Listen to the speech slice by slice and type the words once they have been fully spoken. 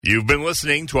You've been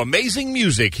listening to amazing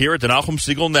music here at the Nachum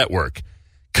Segal Network.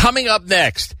 Coming up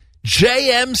next,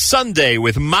 JM Sunday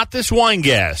with Matis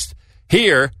Weingast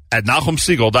here at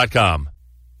NachumSegal.com.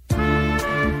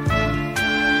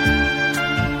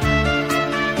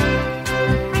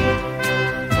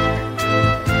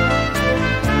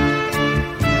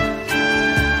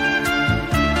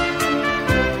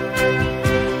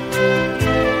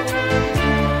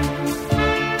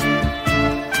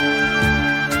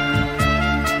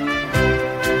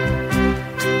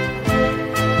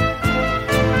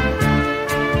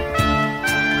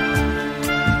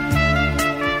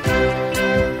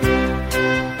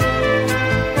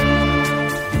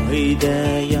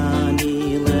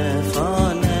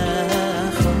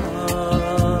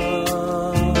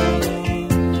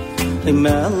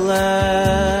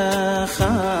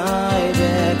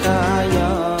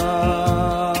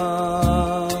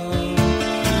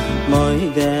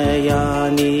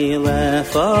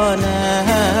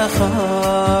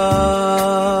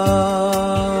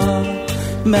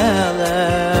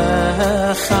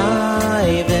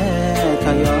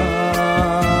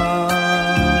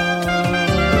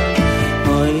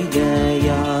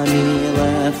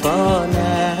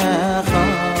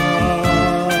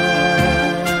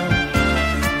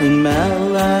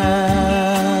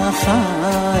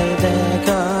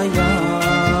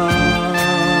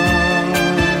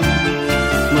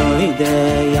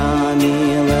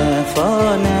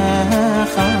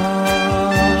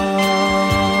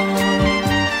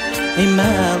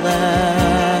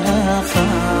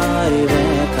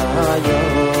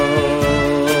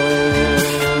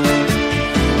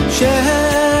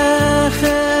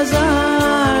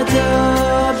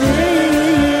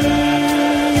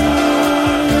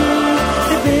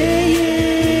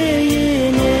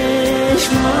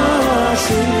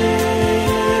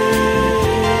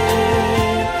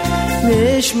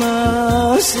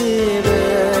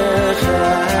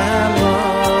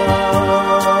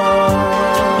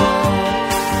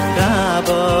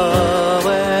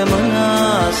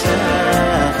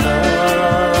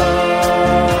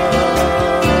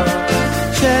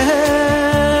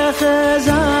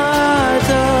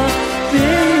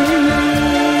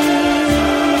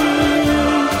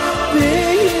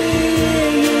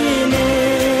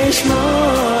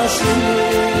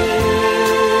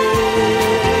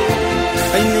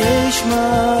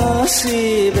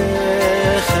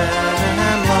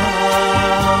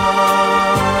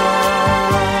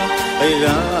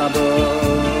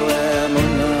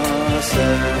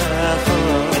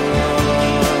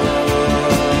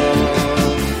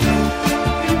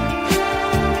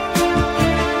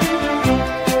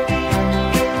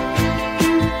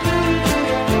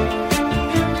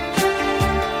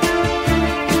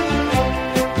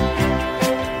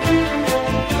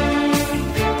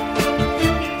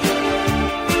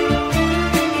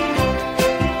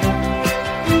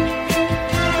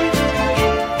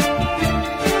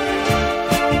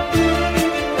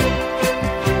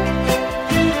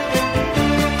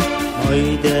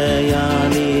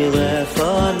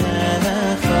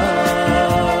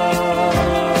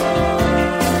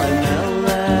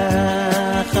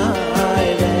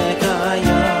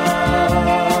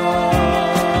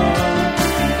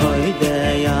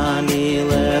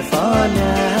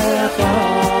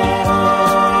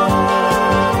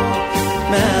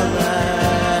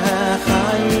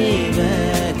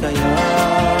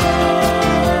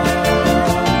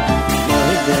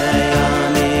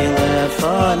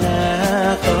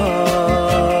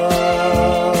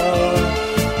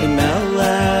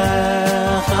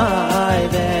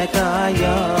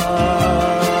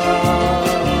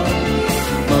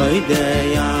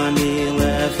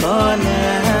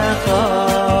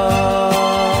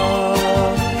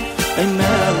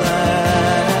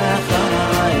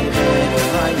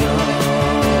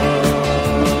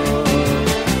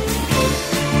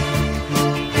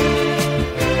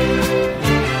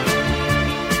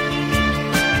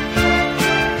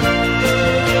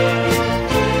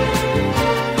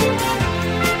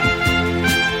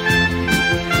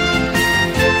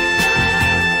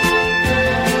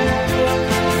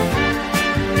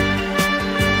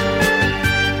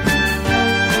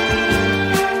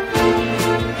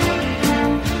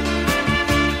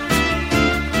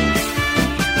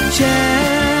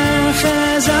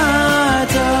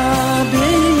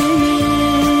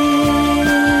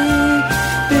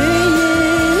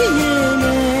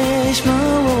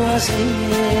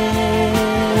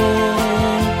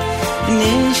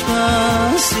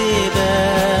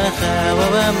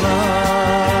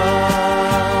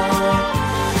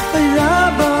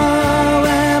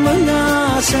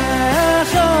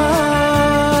 Secha,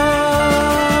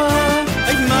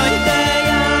 my day.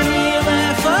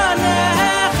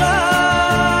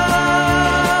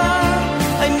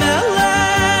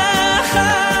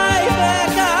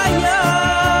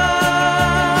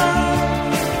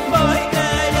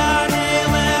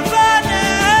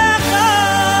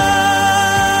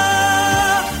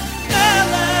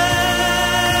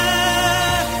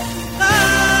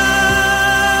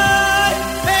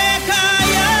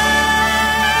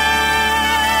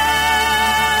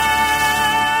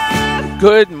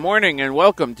 Good morning and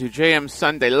welcome to JM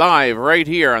Sunday Live right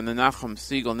here on the Nachum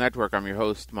Segal Network. I'm your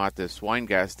host, Matis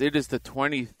Weingast. It is the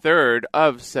 23rd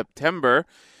of September,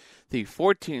 the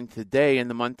 14th day in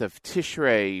the month of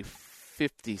Tishrei,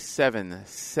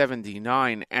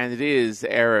 5779, and it is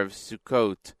Erev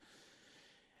Sukkot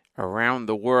around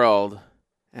the world,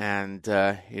 and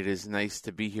it is nice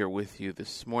to be here with you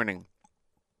this morning.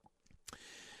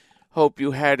 Hope you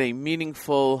had a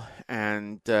meaningful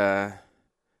and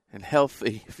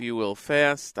healthy, if you will,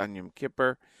 fast on Yom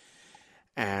Kippur.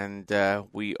 And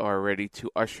we are ready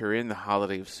to usher in the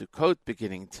holiday of Sukkot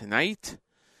beginning tonight,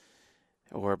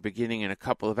 or beginning in a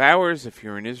couple of hours if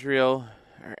you're in Israel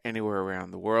or anywhere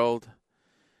around the world.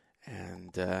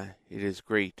 And it is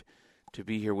great to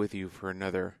be here with you for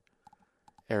another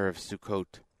Erev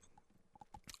Sukkot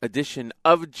edition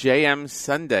of JM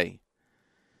Sunday,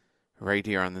 right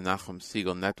here on the Nachum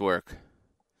Segal Network.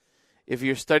 If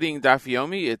you're studying Daf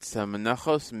Yomi, it's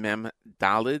Menachos Mem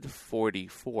Dalid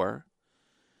 44.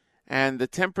 And the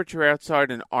temperature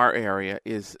outside in our area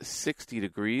is 60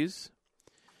 degrees,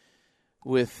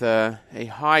 with a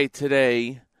high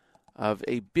today of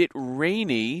a bit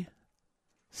rainy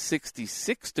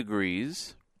 66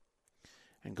 degrees,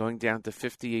 and going down to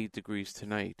 58 degrees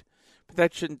tonight. But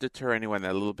that shouldn't deter anyone,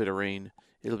 that little bit of rain.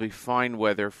 It'll be fine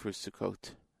weather for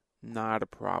Sukkot. Not a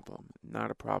problem. Not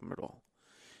a problem at all.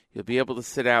 You'll be able to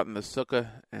sit out in the sukkah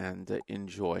and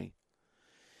enjoy.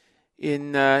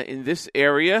 In this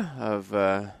area of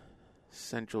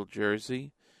central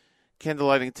Jersey,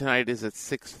 candlelighting tonight is at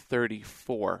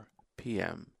 6:34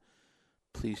 p.m.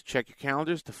 Please check your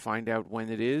calendars to find out when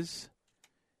it is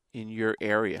in your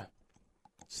area.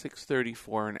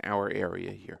 6:34 in our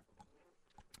area here.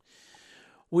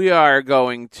 We are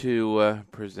going to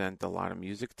present a lot of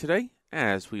music today,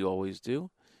 as we always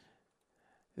do.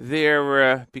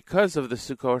 There, because of the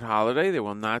Sukkot holiday, there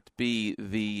will not be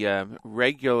the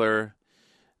regular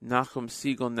Nachum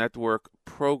Segal Network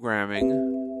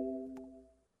programming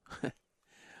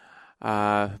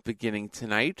beginning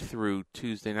tonight through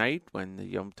Tuesday night when the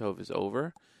Yom Tov is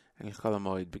over and Chol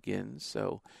HaMoed begins.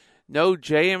 So, no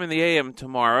JM in the AM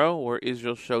tomorrow, or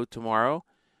Israel show tomorrow.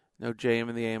 No JM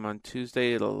in the AM on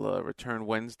Tuesday. It'll return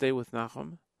Wednesday with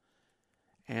Nachum.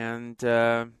 And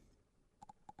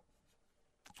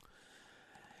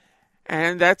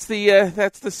that's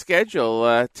the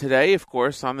schedule today, of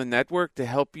course, on the network to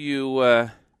help you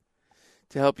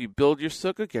build your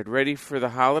sukkah, get ready for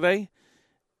the holiday.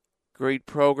 Great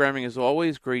programming as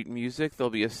always, great music. There'll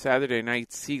be a Saturday night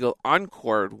Segal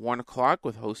Encore at 1 o'clock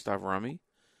with host Avrami.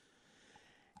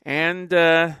 And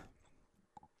then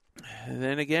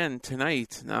again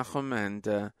tonight, Nachum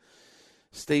and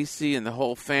Stacy and the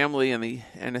whole family and the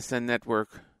NSN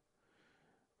network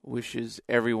wishes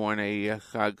everyone a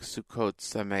Chag Sukkot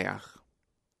Sameach.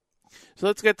 So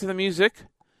let's get to the music.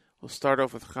 We'll start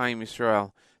off with Chaim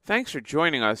Yisrael. Thanks for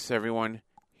joining us, everyone,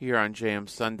 here on JM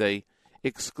Sunday,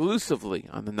 exclusively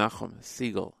on the Nachum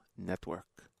Segal Network.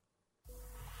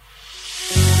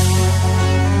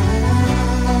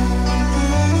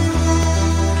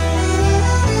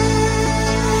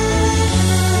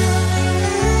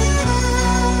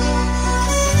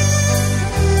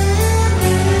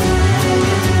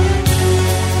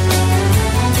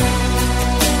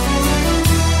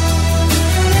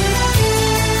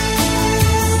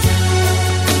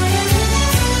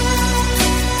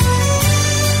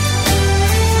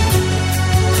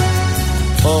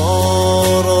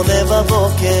 אור עולה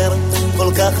בבוקר,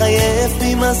 כל כך עייף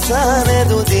ממסע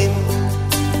נדודים,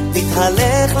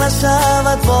 מתהלך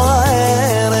לשווא עד בוא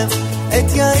הערב, את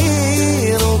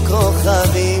יאירו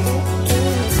כוכבים.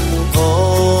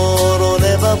 אור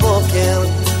עולה בבוקר,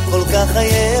 כל כך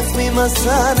עייף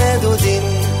ממסע נדודים,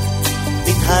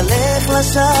 מתהלך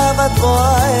לשווא עד בוא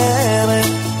הערב,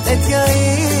 את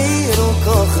יאירו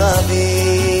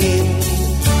כוכבים.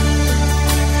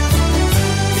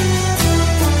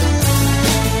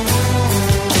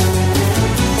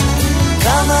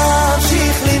 כמה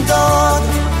אמשיך לנדוד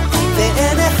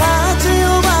ואין אחד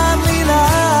שיאמר לי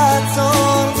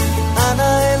לעצור,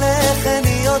 אנה אלך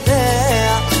אני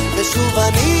יודע ושוב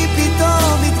אני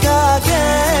פתאום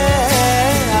מתגעגע.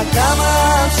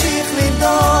 כמה אמשיך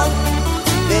לנדוד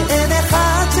ואין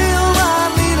אחד שיאמר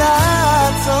לי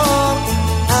לעצור,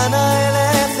 אנה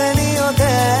אלך אני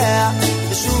יודע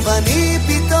ושוב אני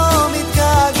פתאום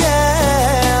מתגעגע.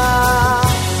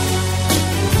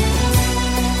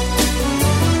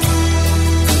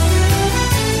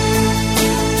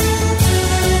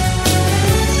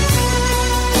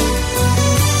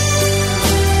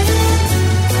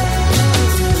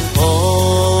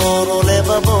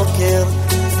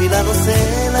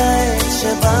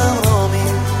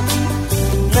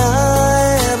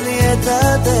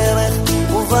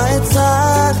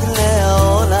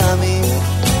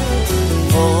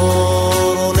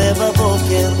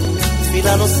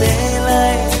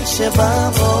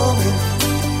 שבמרומים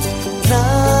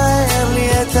נער לי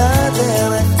את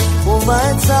הדרך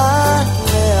ומצא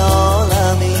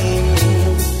לעולמים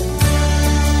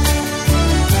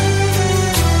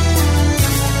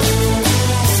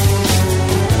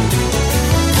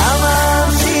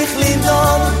אמשיך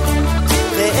לנדוד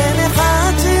ואין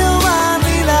אחד שיאמר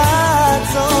לי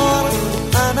לעצור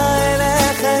אנה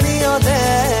אלך אני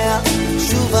יודע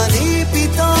שוב אני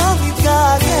פתאום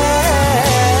מתגעגע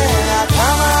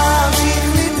כמה אמשיך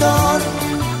לנדוד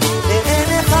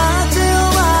ואין אחד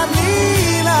שיאמר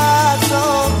לי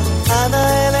לעצור אנה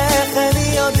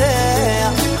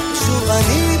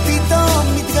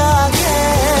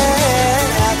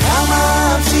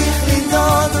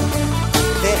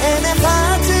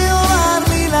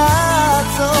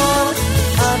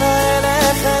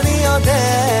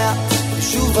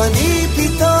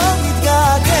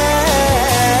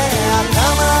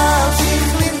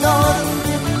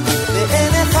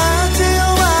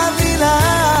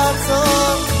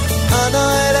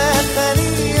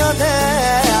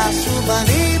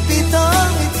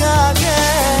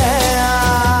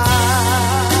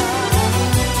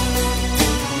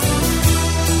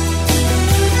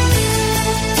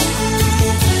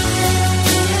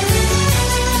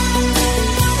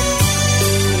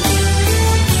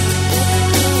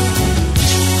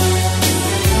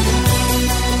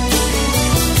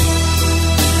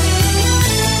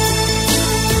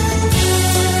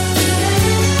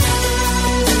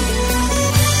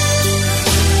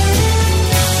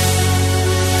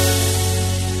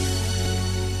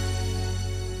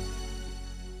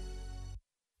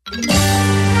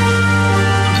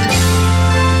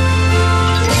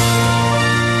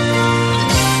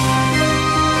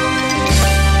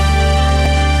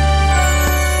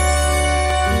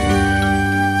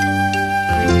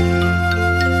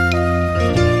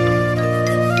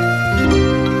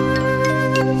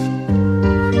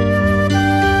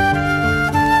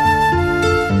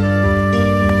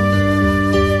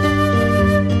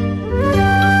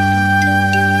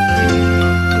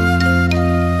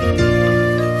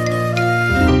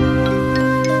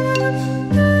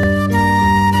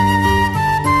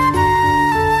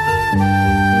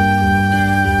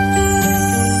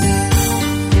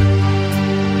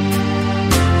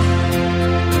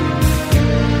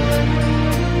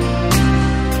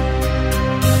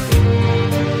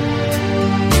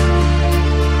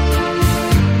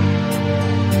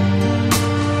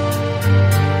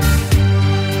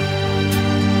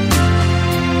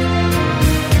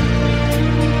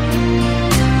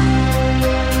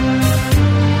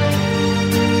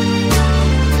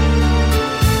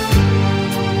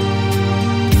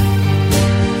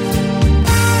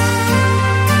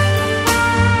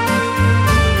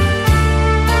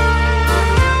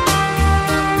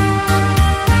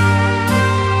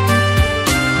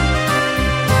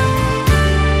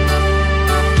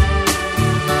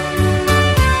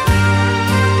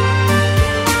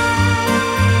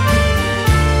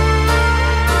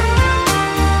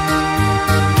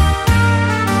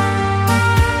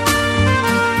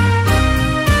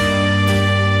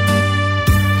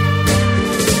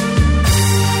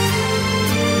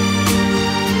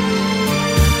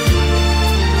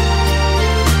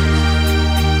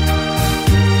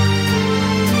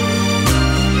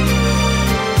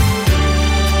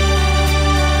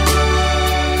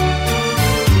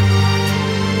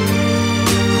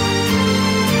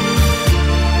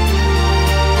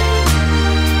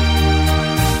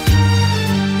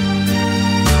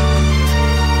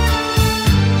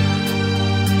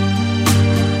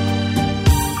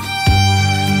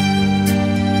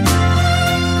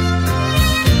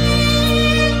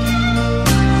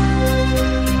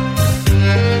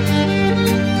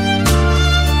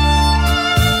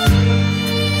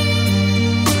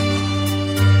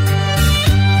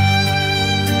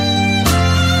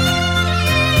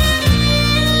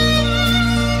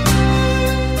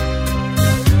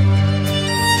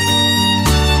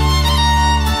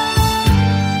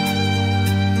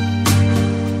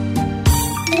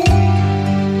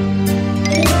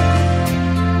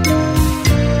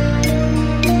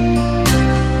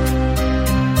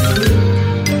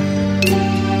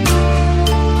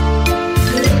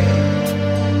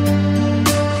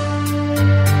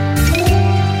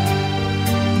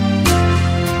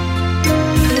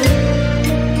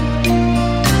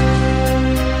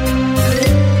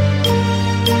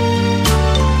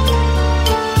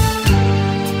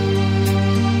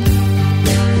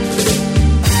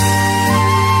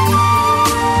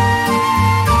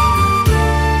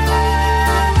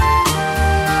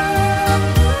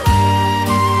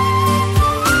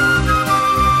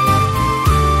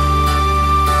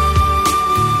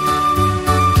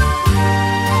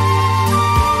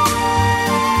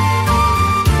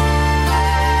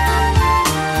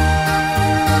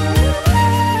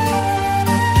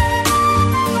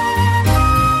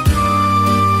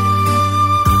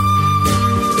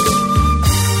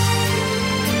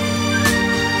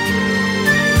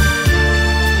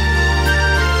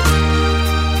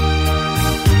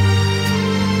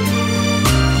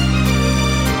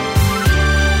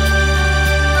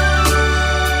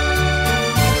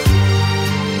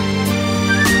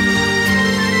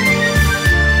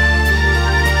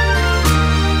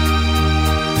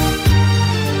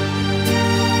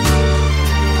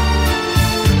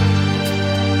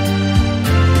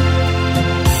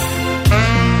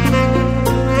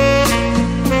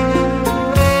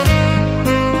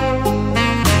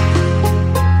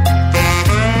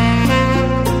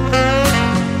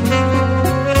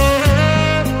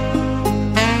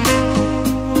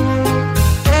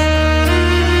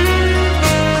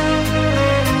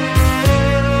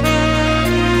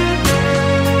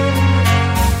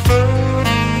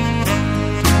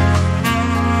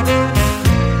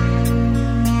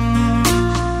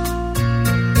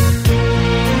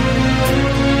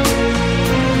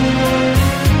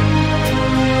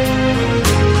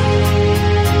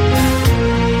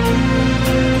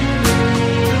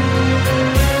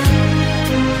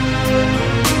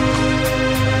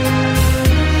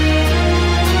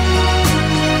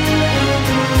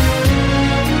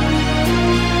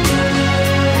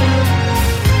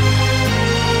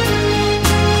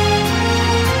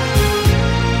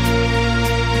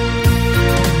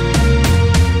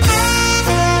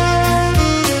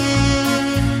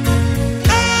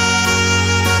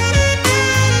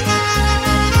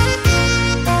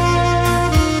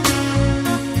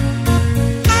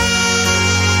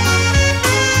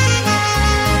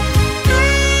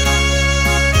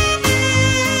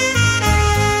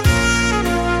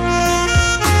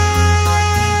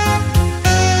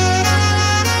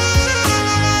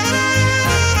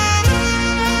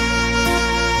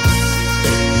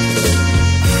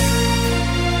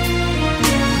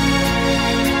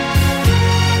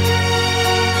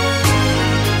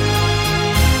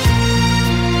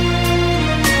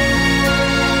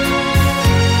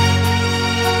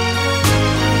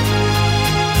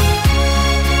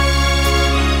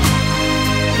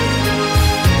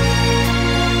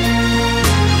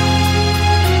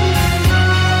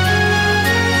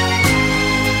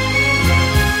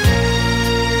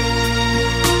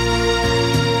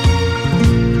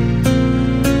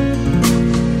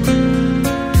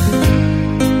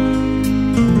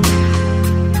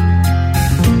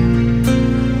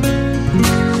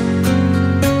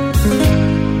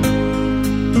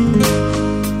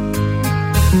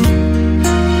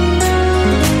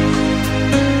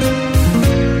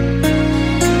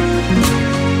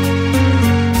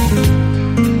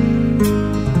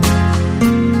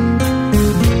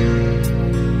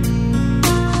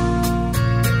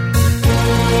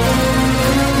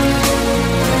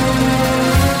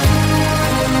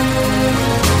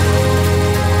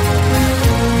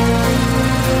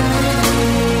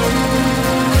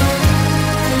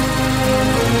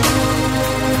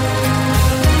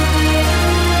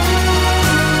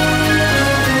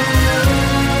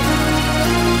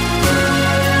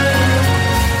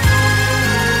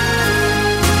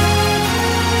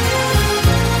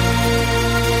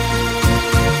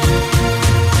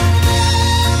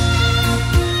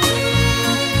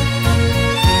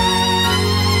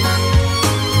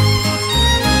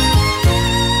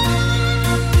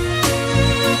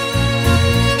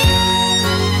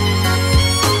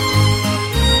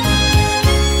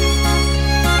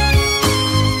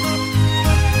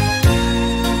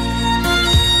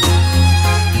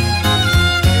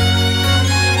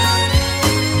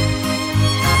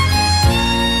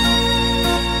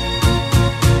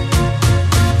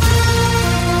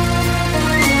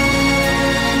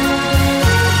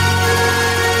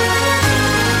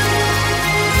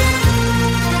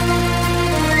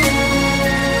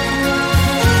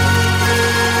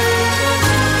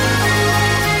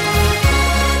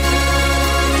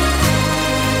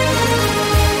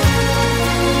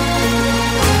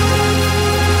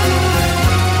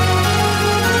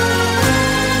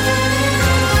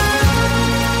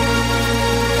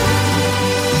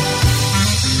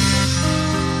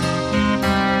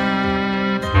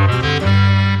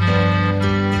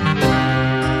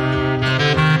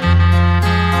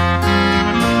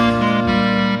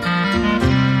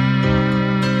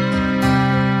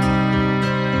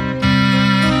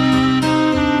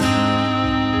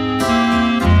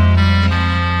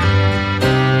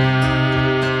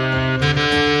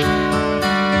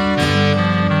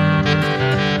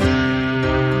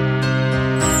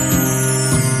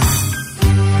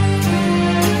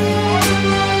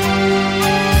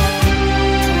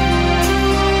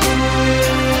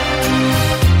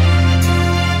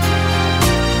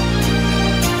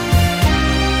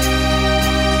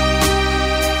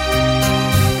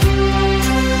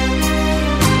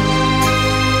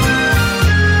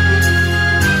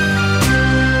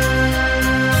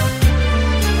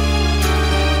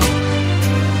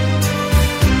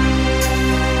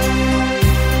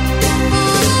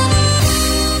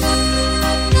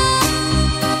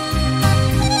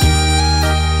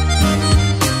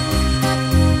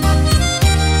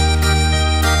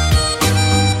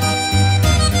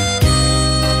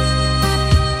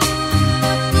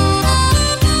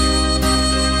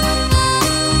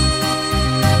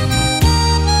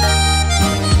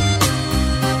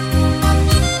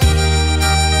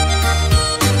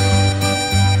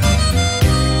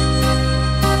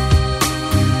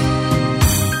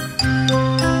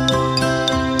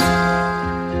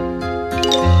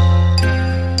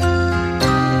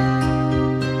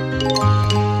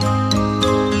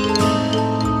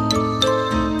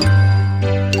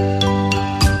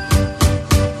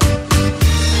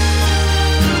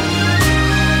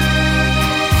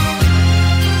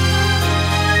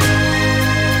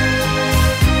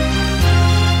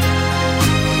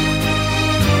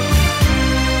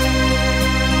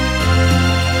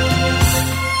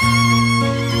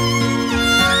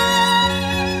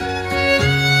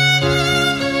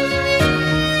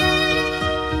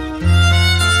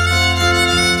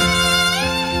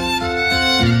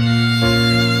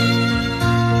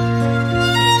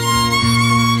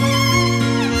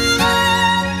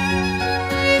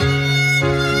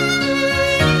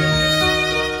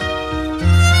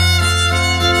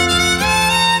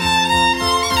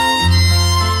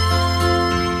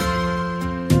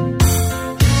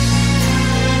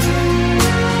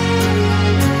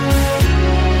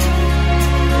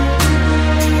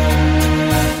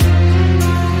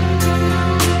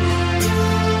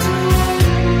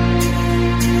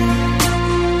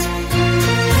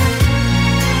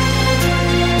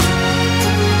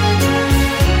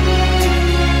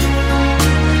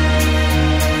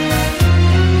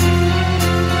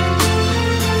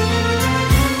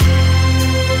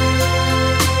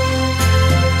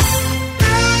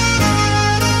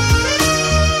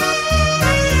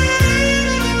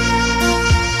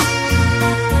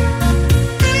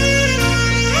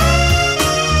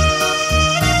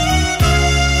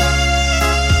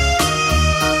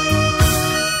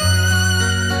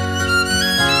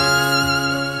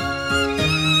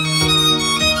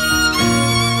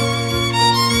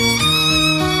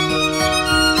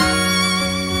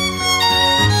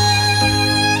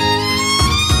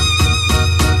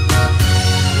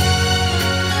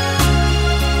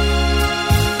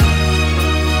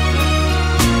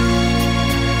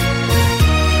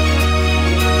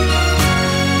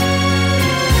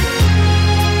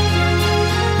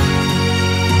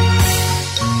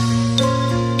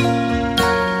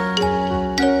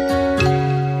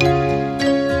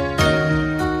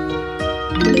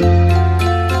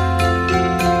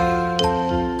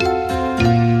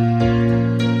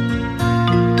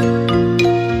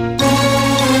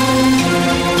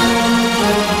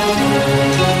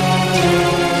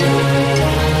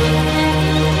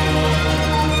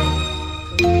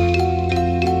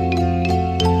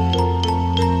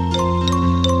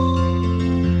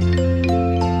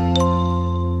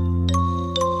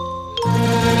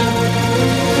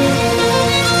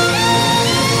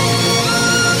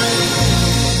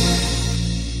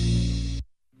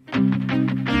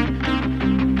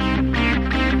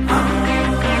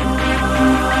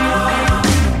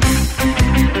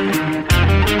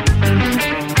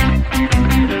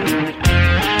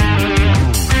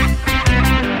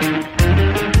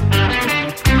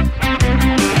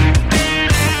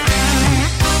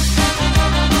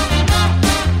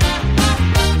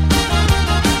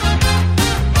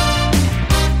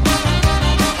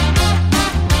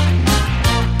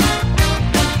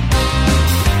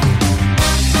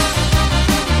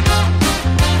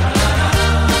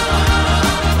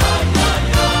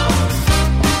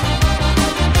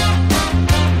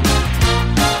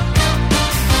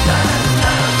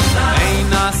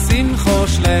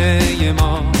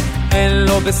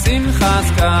בשמחס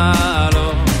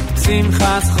קלו,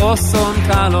 שמחס חוסון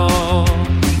קלו,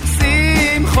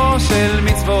 שמחו של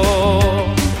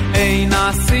מצוות,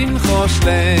 אינה שמחו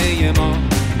שליימו,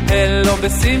 אלו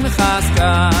בשמחס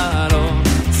קלו,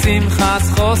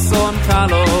 שמחס חוסון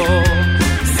קלו,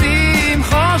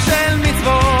 שמחו של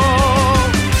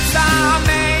מצוות,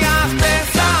 שמח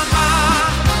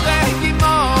תשמח,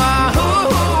 רגימו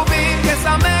אהובים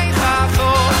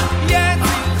כשמחתו,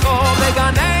 יצילכו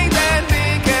בגן עדן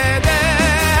מקדם,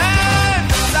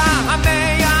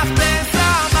 שמח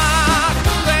תשמח,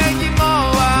 רגימו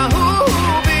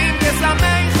אהובים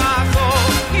כשמחתו,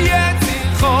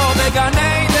 יצילכו בגן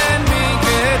עדן מקדם.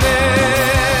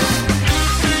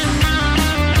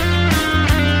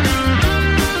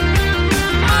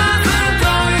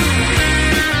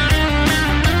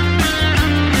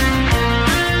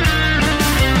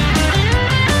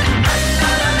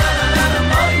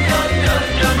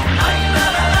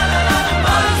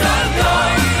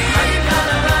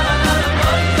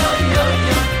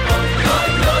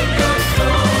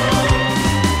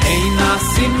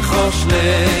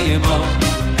 שליימו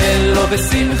אלו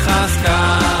בשמחס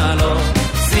קלו,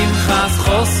 שמחס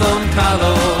חוסון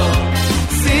קלו,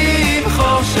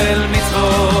 שמחו של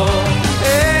מצוות,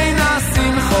 אינה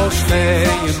שמחו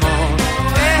שליימו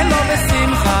אלו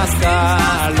בשמחס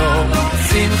קלו,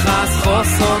 שמחס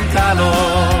חוסון קלו,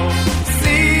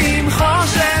 שמחו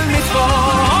של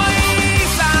מצוות.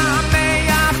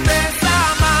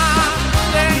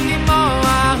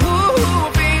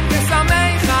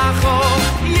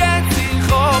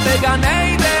 בגן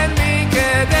עדן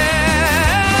מקדם,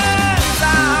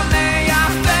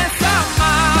 שמח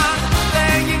ושמח,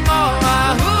 רגימו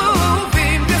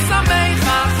אהובים כשמח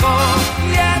החוק,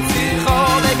 יצליחו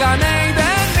בגן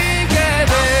עדן מקדם.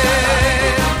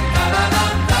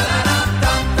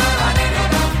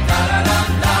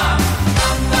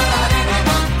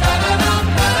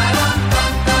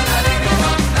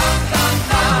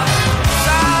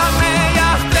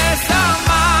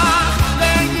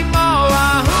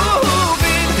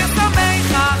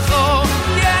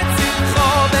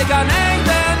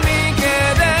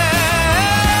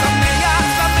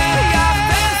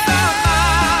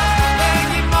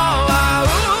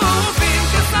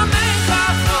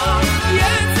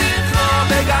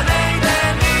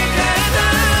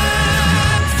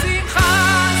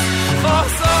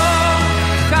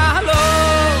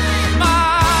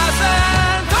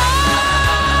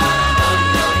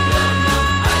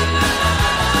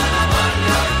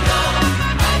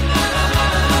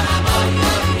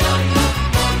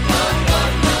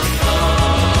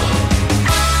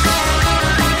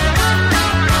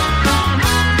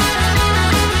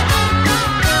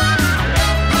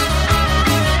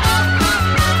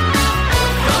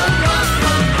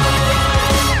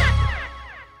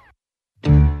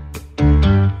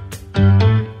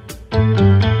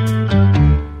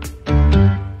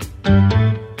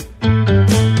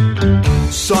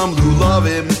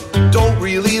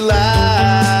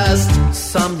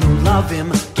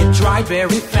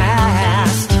 Very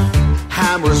fast.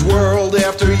 Hammer's World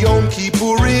after Yom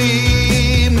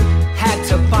Kippurim had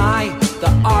to buy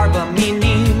the Arba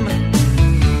Minim.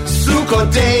 Sukkot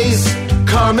days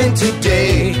coming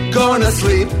today, gonna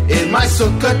sleep in my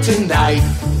sukkah tonight.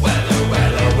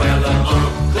 Wella,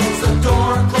 close the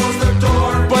door, close the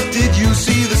door. But did you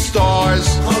see the stars?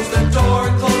 Close the door,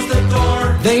 close the door.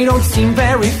 They don't seem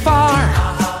very far.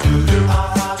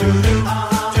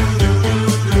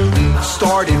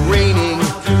 Started raining,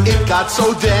 it got so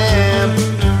damp.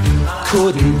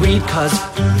 Couldn't read 'cause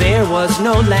there was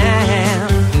no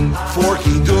lamp. For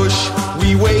Kiddush, we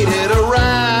waited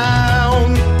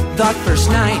around. The first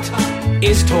night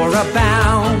is Torah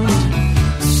bound.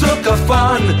 Sukkah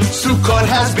fun, Sukkot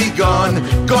has begun.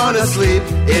 Gonna sleep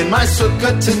in my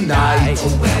sukkah tonight.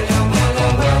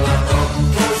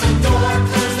 Close the door,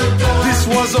 close the door. This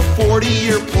was a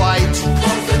 40-year plight.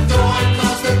 Close the door,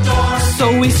 close the door. So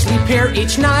we sleep here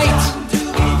each night.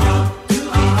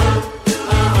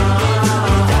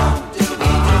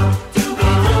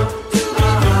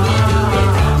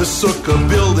 The sukkah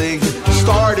building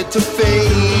started to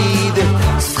fade.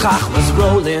 Schach was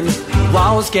rolling,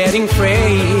 walls getting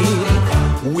frayed.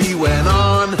 We went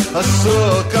on a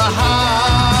sukkah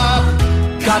hop.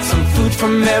 Got some food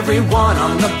from everyone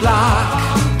on the block.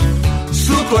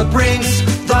 Sukkot brings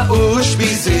the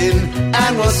Ushbis in,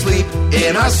 and we'll sleep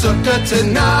in our sukkah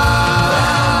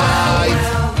tonight.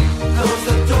 Close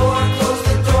the door, close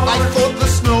the door. I thought the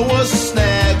snow was a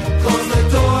snag. Close the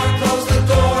door, close the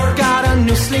door. Got a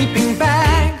new sleeping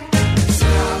bag.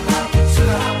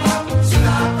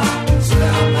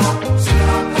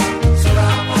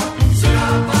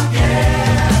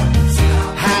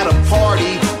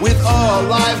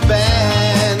 live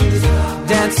band.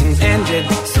 Dancing ended,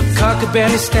 Sukkah could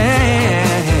barely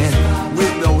stand.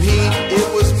 With no heat,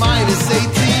 it was minus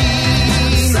 18.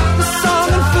 The song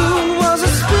and food was a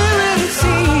spirited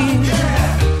scene.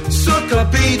 Sukkah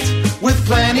beat with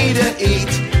plenty to eat,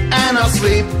 and I'll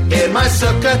sleep in my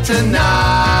sukkah tonight.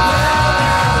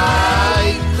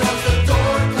 Close the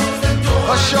door, close the door.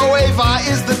 A shoeva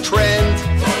is the trend.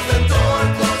 Close the door,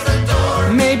 close the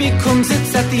door. Maybe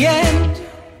Kumsit's at the end.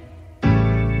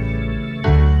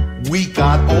 We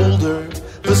got older,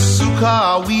 the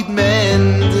sukkah we'd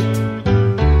mend.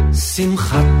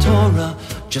 Simchat Torah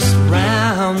just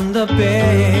round the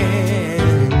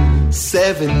bend.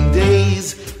 7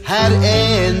 days had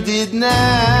ended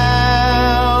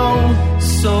now.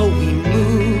 So we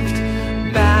moved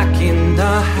back in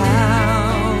the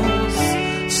house.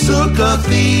 Sukkah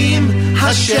theme,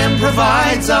 Hashem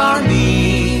provides our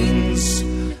means.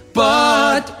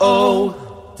 But oh,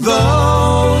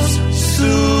 those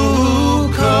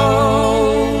Sukkot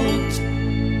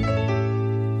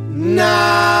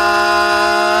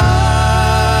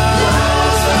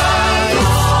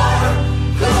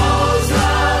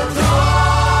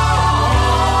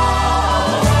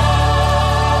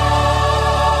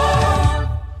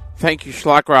Thank you,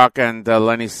 Schlagrock and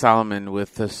Lenny Solomon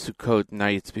with the Sukkot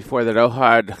Nights. Before that,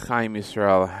 Ohad, Chaim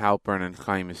Yisrael, Halpern, and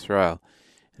Chaim Yisrael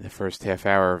in the first half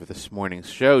hour of this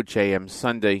morning's show, JM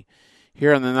Sunday,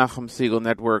 here on the Nachum Segal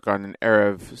Network on an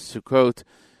Erev Sukkot.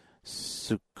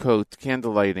 Sukkot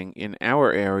candlelighting in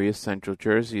our area, Central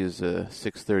Jersey, is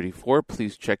 6:34.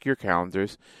 Please check your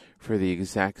calendars for the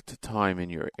exact time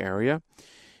in your area.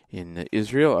 In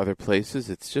Israel, other places,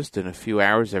 it's just in a few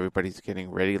hours. Everybody's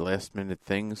getting ready, last-minute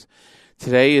things.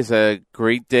 Today is a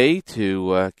great day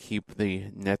to keep the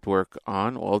network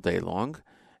on all day long,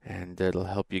 and it'll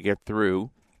help you get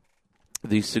through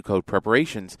the Sukkot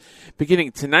preparations.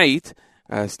 Beginning tonight,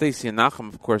 Stacy and Nachum,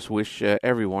 of course, wish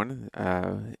everyone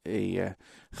a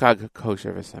Chag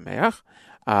Kosher V'Sameach,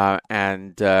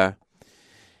 and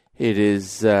it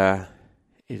is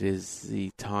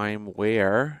the time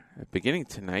where, beginning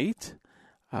tonight,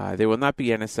 there will not be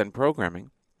NSN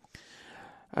programming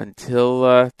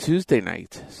until Tuesday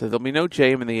night. So there'll be no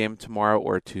JM in the AM tomorrow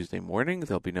or Tuesday morning.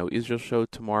 There'll be no Israel show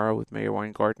tomorrow with Meir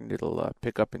Weingarten. It'll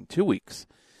pick up in 2 weeks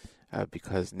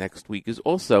because next week is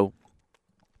also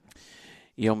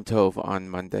Yom Tov on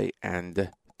Monday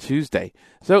and Tuesday.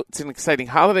 So it's an exciting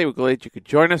holiday. We're glad you could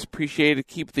join us. Appreciate it.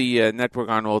 Keep the network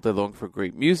on all day long for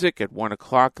great music. At 1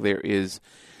 o'clock, there is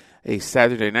a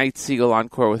Saturday night Segal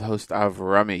Encore with host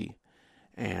Avrami.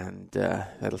 And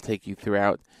that'll take you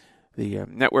throughout the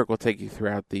network will take you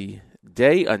throughout the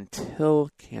day until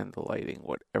candlelighting,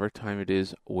 whatever time it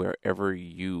is, wherever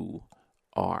you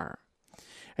are.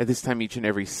 At this time each and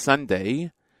every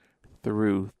Sunday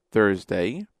through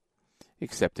Thursday,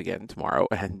 except again tomorrow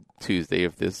and Tuesday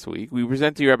of this week, we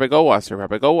present to you Rabbi Goldwasser.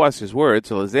 Rabbi Goldwasser's words,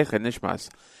 Lezecha Nishmas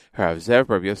Harav Zev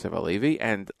Rabbi Yosef Alevi,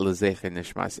 and Lezecha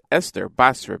Nishmas Esther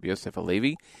Bas Rabbi Yosef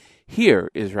Alevi. Here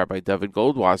is Rabbi David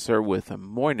Goldwasser with a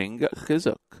morning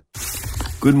chizuk.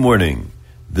 Good morning.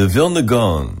 The Vilna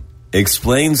Gaon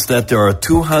explains that there are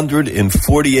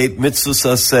 248 mitzvahs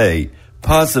aseh,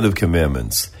 positive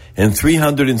commandments, and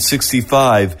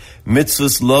 365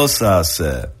 mitzvahs los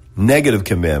aseh, negative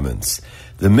commandments.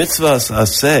 The mitzvahs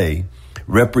aseh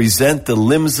represent the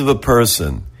limbs of a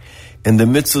person, and the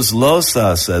mitzvahs los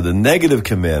aseh, the negative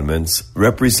commandments,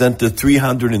 represent the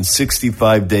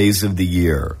 365 days of the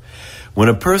year. When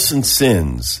a person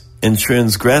sins and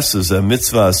transgresses a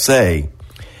mitzvah aseh,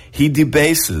 he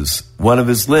debases one of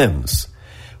his limbs.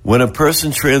 When a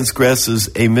person transgresses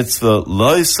a mitzvah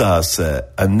los aseh,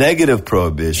 a negative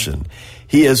prohibition,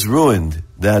 he has ruined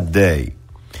that day.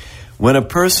 When a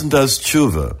person does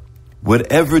tshuva,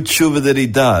 whatever tshuva that he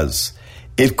does,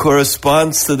 it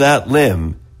corresponds to that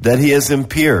limb that he has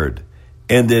impaired,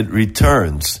 and it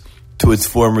returns to its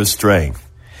former strength.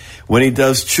 When he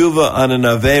does tshuva on an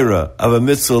avera of a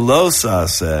mitzvah los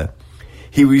aseh,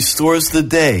 he restores the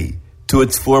day to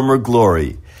its former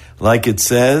glory. Like it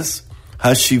says,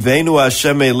 Hashivenu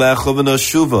Hashem elecha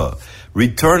v'noshuva,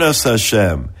 return us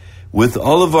Hashem, with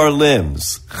all of our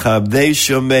limbs, Chabdei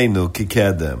shomenu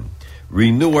kikedem,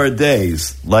 renew our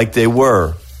days like they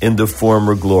were in the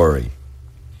former glory.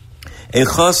 A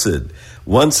chassid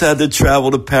once had to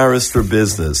travel to Paris for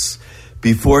business.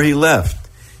 Before he left,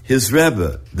 his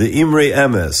Rebbe, the Imrei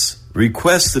Emes,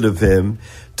 requested of him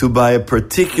to buy a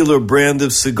particular brand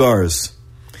of cigars.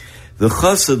 The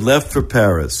chassid left for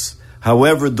Paris.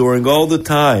 However, during all the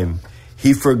time,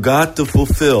 he forgot to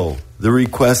fulfill the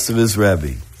request of his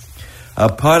Rebbe.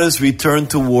 Upon his return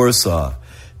to Warsaw,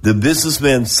 the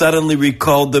businessman suddenly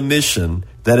recalled the mission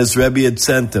that his Rebbe had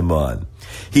sent him on.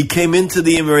 He came into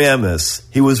the Imre Emes.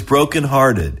 He was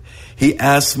brokenhearted. He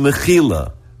asked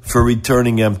Mechila for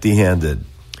returning empty-handed.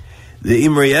 The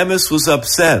Imre Emes was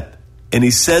upset, and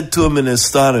he said to him in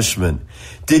astonishment,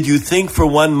 "Did you think for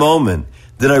one moment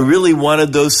that I really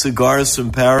wanted those cigars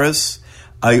from Paris?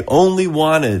 I only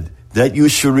wanted that you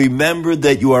should remember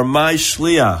that you are my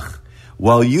shliach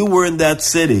while you were in that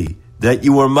city, that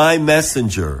you were my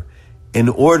messenger, in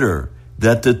order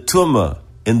that the tumah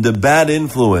and the bad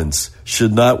influence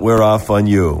should not wear off on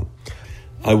you.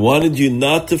 I wanted you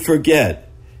not to forget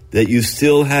that you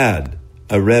still had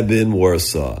a Rebbe in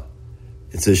Warsaw.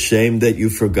 It's a shame that you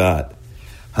forgot.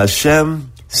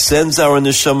 Hashem sends our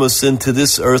neshamos into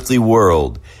this earthly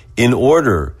world in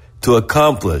order to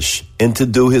accomplish and to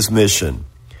do His mission.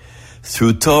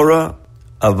 Through Torah,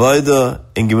 Avodah,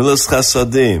 and Gemilas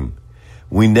Chasadim,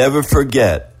 we never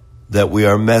forget that we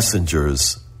are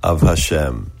messengers of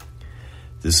Hashem."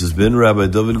 This has been Rabbi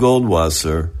David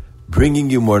Goldwasser bringing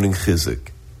you Morning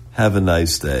Chizuk. Have a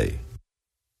nice day.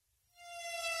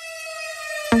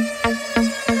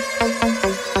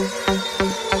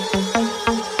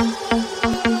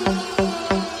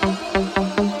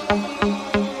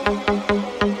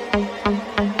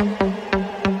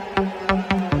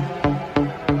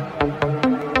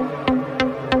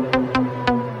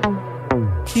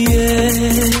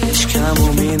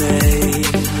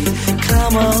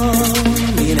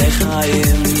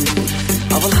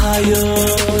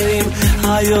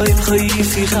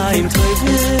 Chaim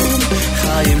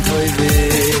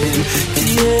Toivim,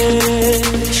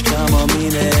 Yesh Kama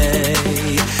Mine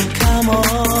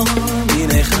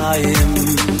Chaim,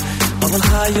 Aval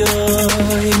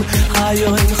Hayoim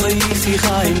Chayisi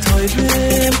Chaim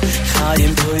Toivim,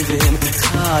 Chaim Toivim.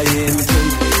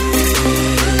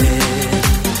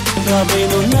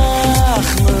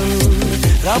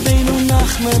 Rabbeinu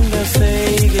Nachman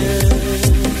befeige,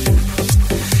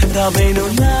 Rabbeinu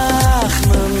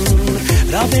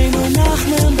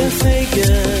Nachman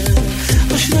befeige,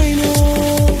 Ashreinu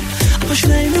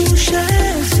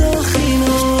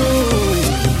she'zochinu.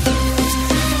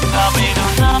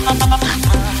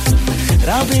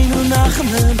 Rabbeinu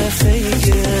Nachman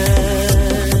befeige,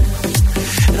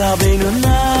 Rabbeinu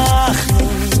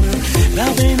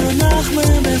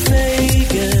Nachman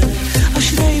befeige,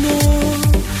 Ashreinu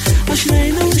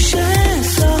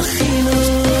she'zochinu.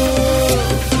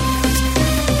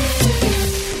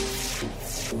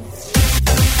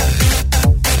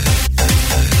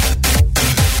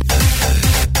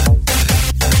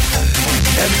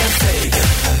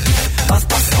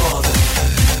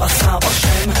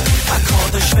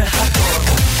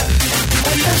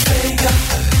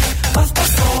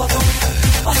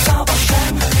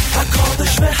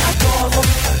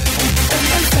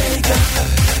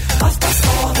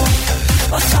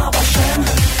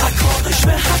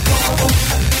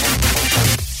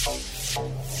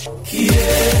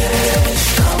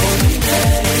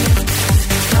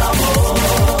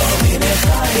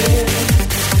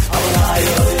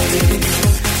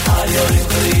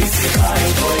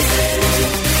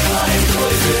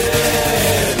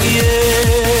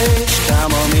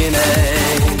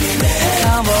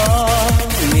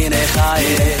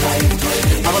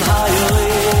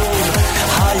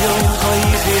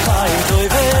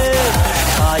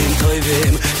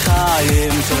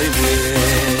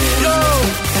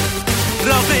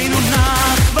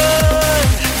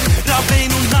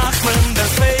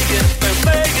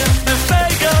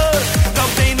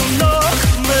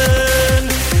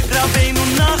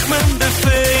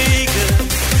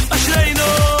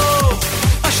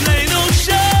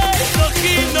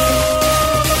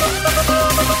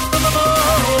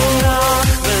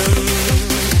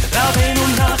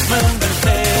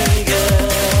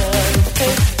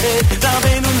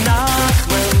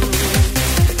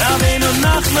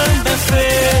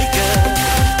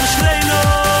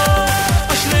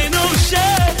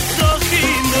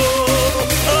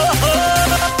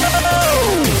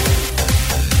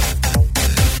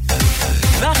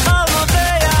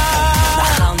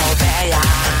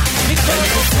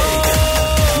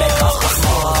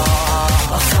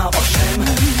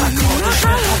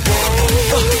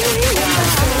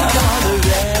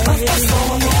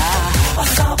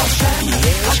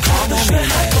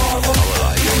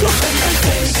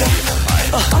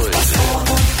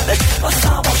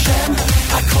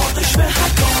 Nachman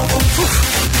befeige,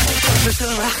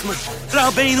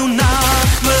 Rabbeinu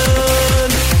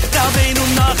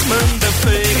Nachman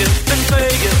befeige,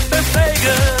 Ashreinu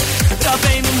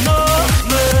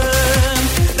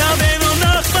she'zochinu.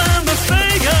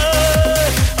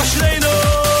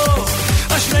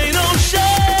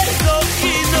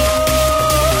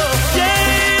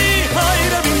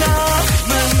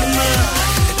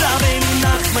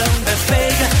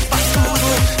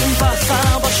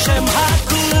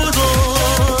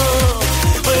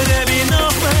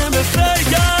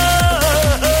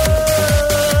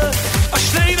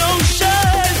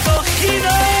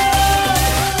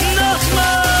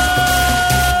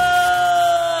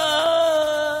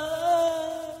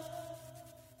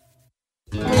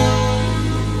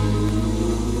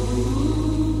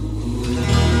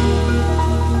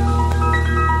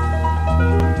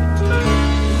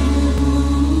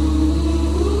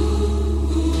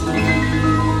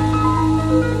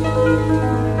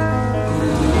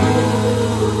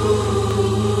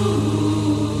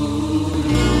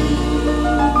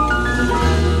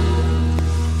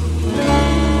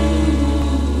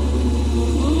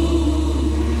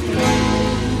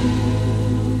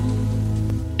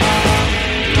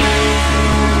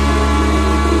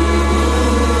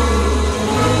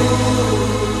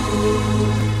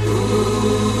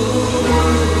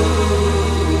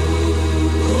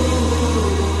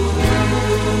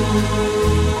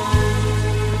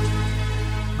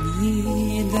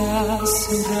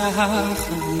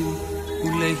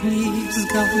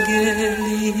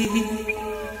 zgalgeli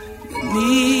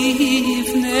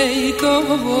nifnei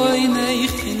kovoy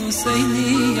neichinu seini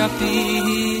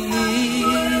apili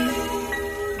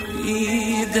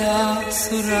ida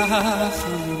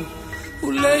surafu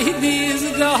uleidi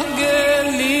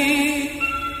zgalgeli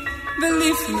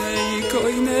belifnei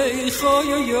koinei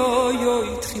khoyoyo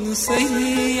itchinu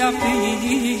seini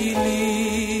apili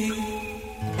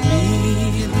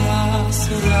ida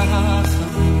surafu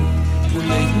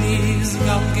uleidi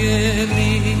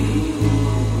zgalgeli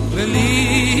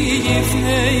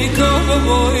belifnei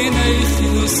koinei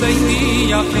khinu seini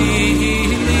apili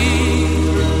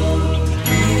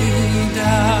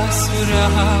ida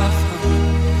surafu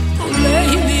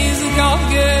uleidi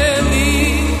zgalgeli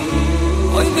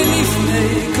oy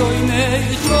belifnei koinei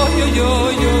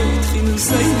khoyoyo itchinu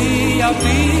seini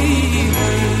apili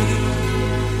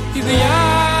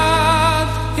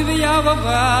ibeyad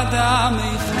vadam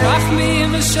rachmi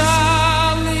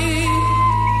mishali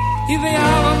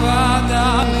ibeyad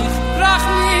vadam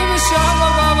rachmi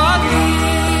mishali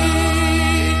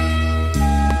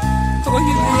oy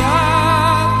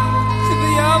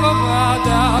ibeyad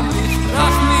vadam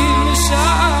rachmi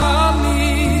mishali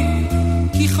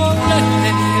ki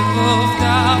kholei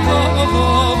vovda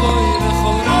vovoy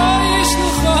khoroish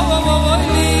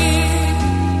khovoy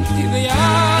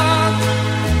ibeyad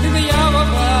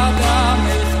vadam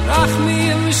rachmi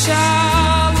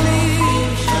mishali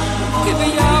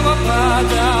ibeyad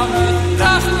vadam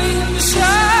rachmi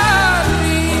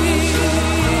mishali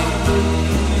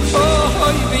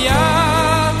oh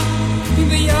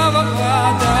ibeyad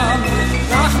vadam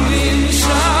rachmi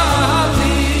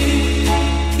mishali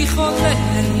ki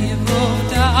kholei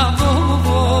vovda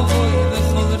vovoy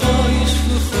khoroish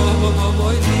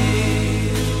khovoy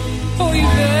oy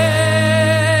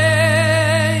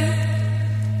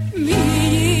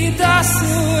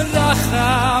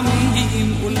Rachamim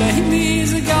uleini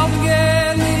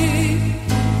zgalgeli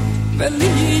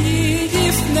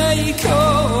belifnei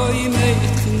koinei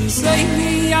khinu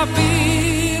seini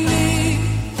apili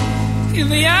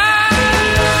ibeyad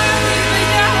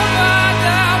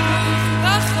vadam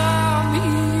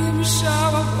rachamim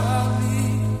shavali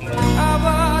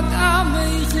avadam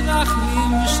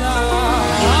rachamim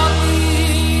shavali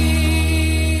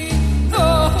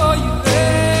oh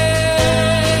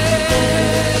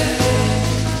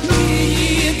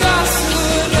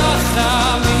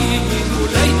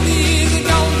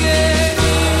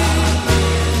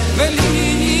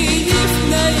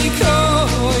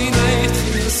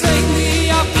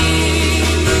I'll be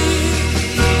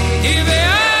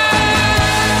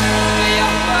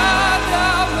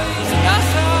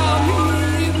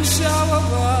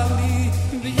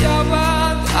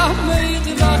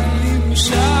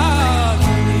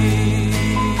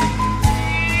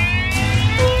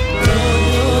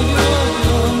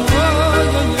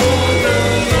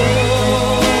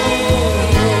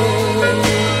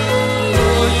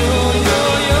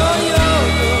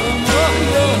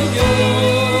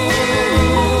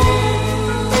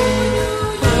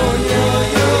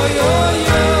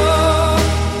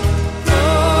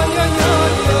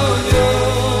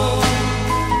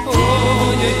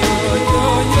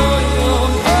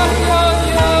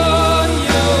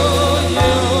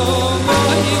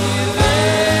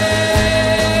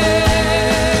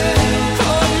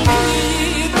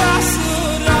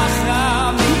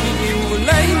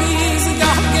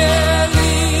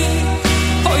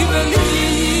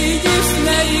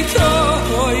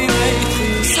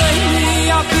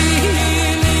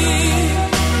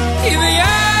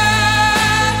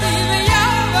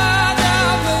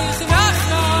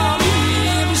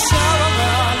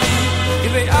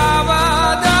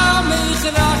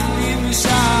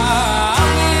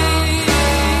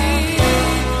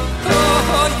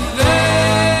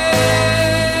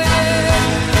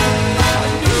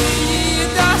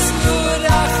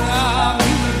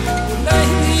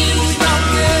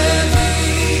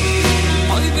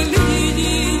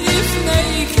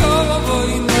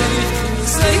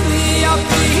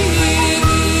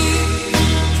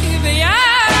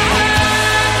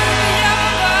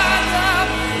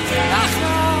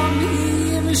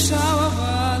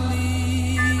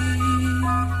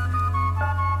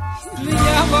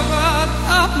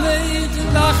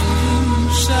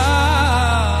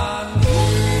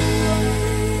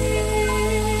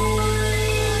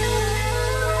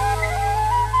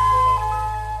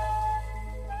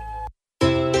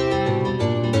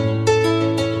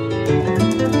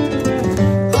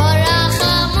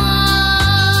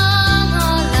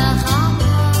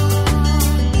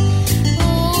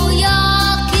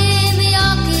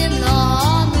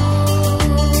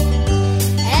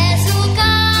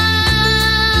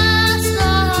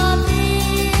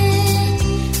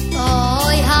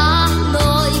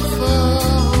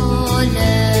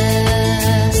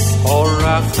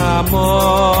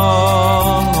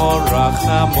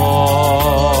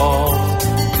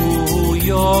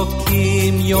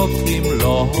yokim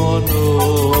lohonu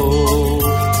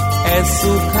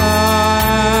esukas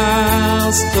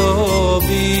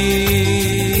David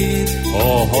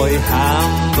ohoy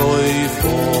hamdoy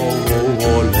foles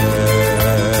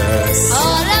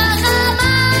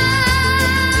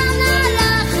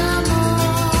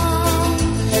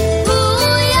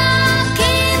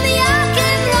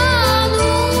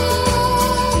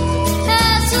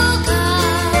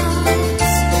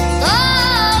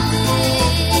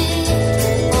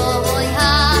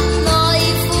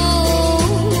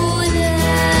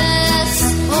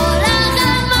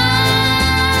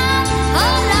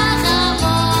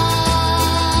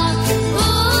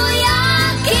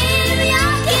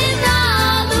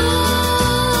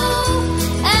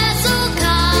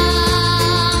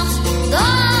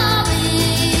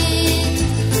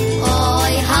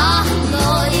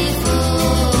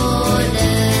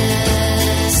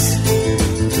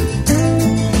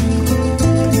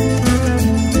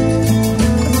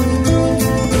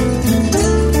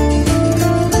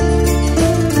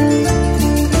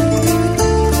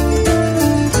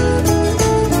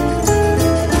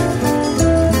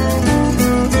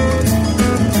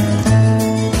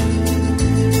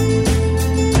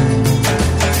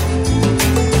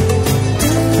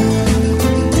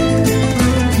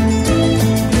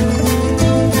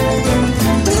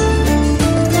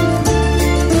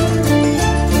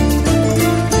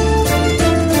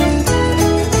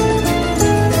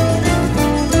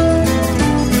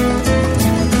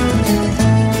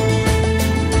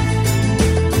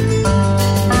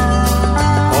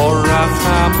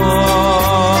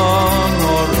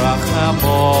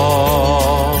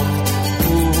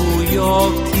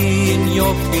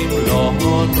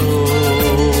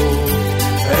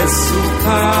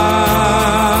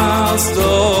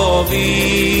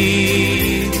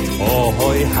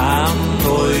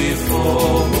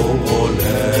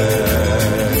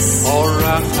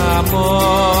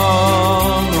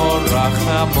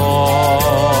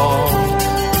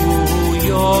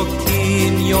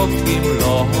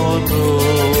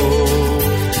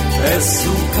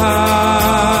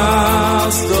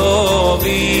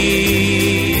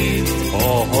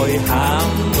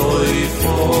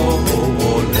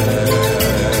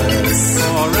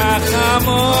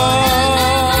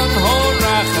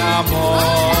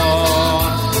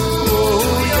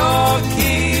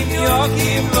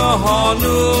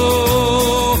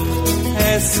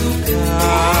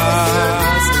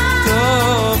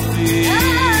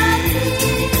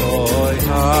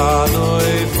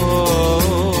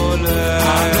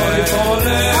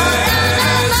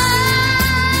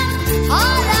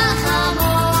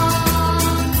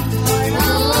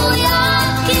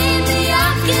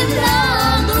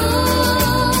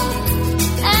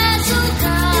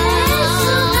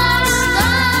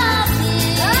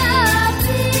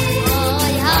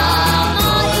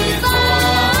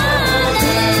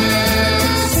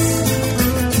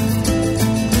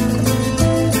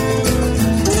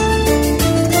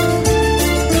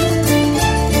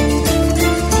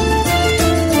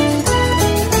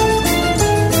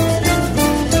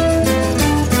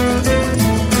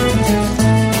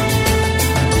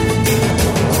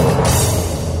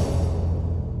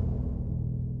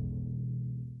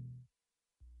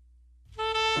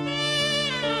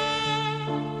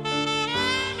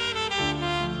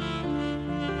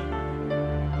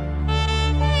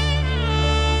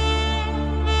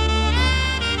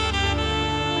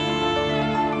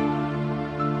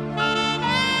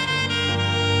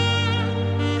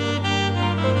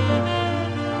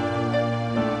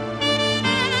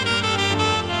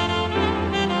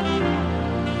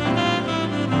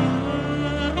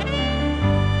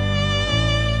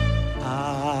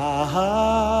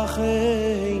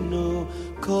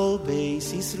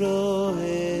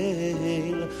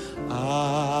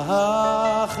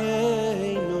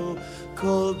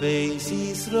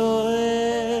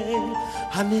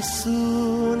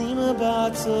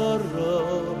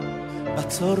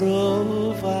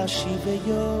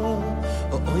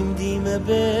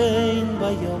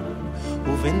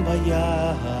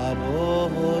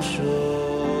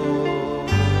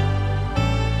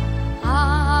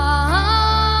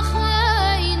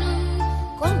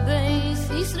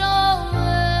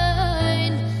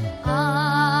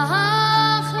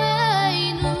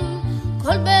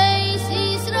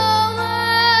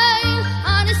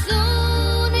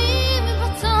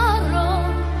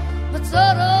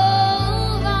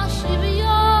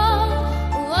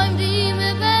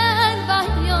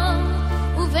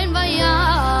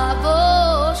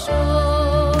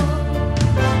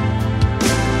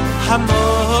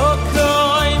Hamok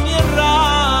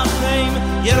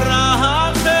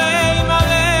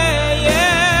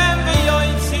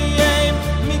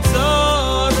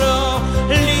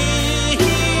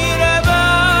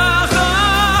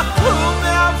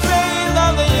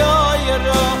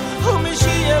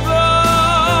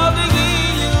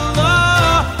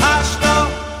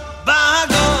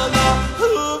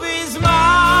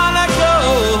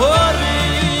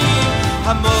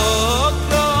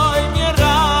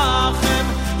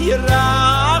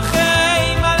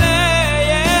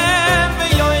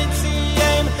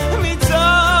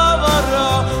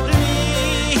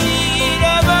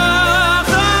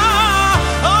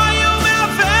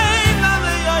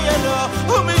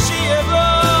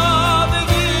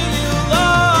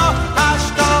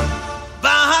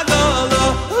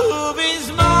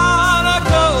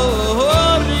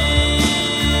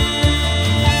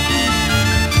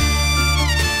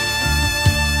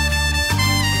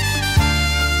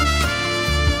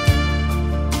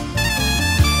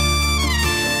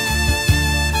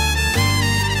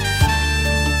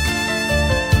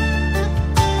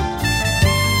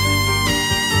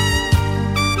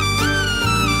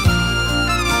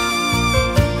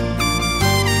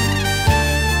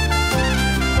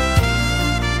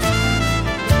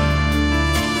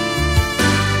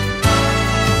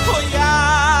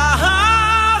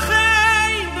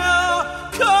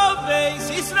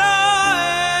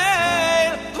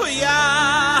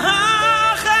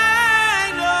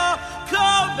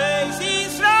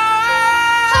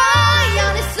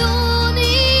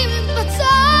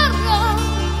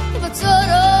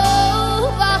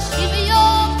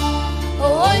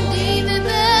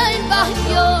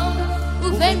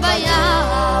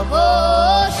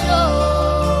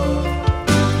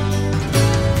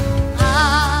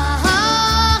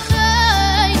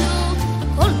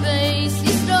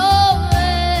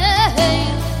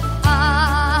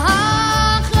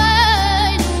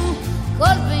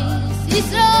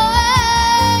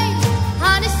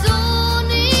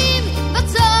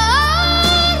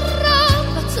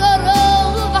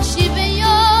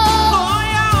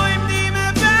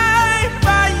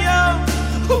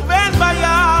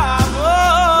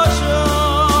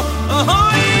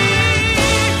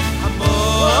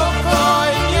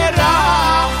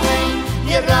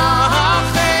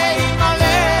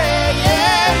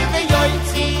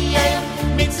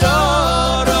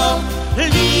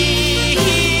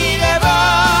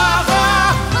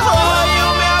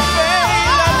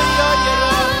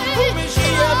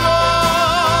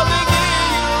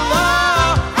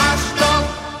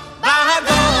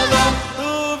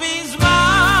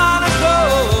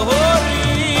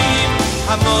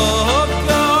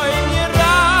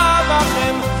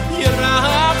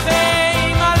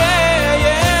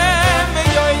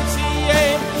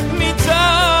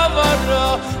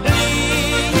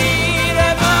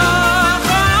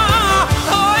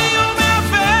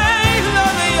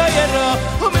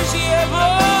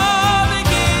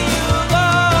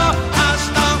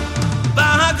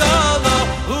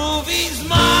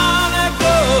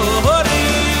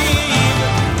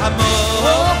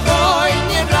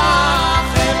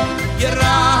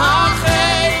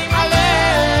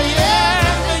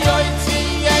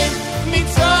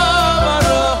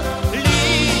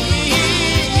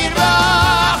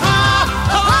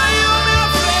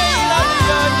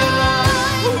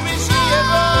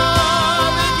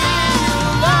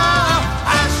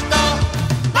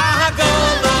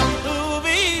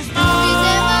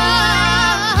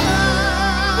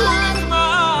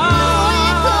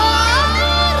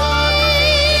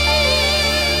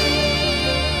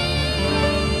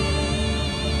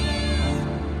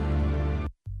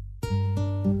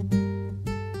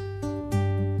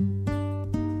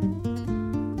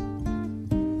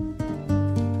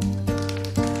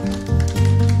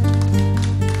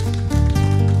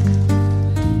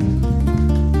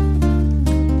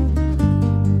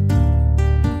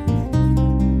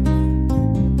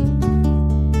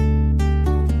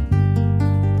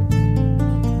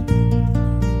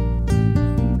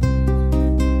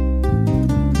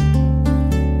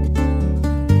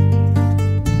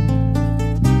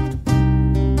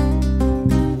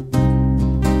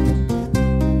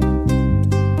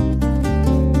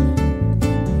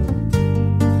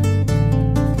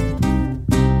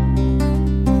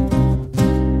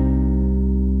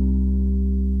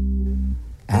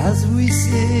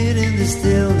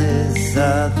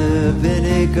the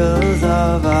pinnacles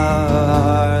of our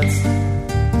hearts,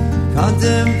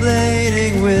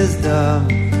 contemplating wisdom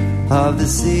of the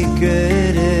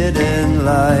secret hidden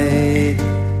light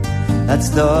that's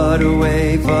stored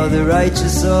away for the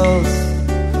righteous souls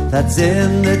that's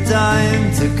in the time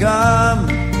to come.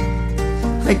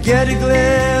 I get a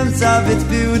glimpse of its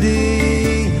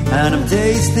beauty and I'm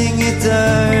tasting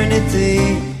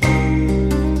eternity.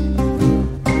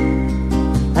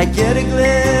 I get a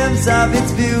glimpse of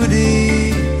its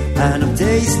beauty and I'm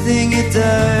tasting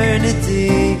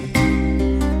eternity.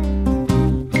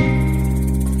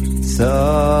 So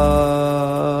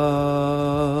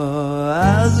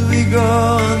as we go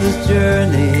on this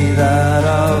journey that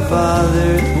our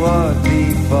fathers walked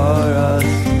before us,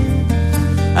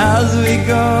 as we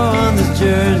go on this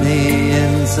journey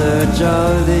in search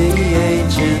of the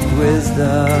ancient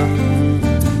wisdom,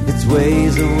 its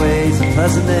ways are ways of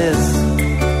pleasantness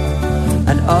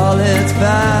and all its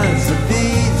paths of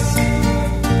peace.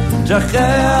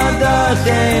 Drachei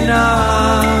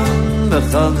Adachinam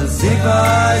b'chol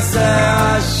nesivai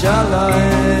se'ashalom.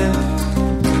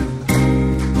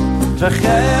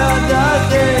 Drachei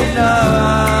Adachinam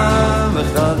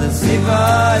b'chol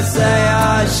nesivai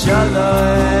se'ashalom.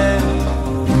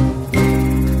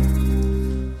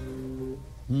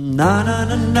 Na na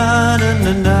na na na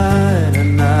na na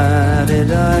na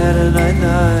na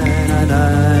na na.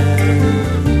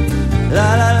 La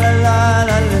la la la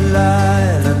la la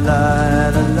la la la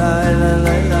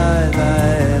la la la la la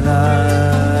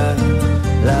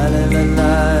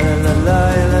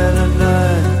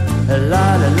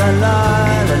la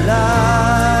la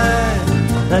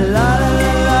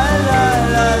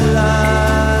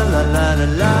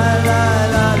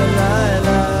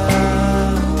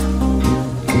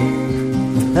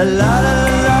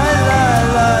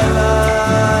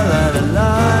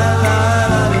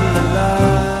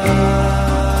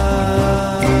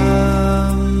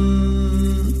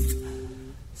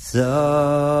So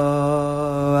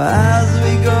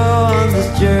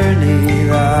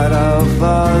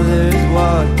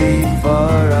walk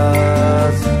before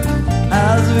us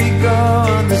as we go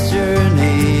on this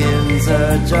journey in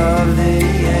search of the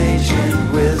ancient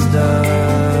wisdom,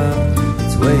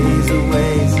 its ways of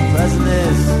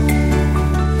pleasantness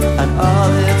and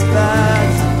all its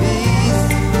paths of peace.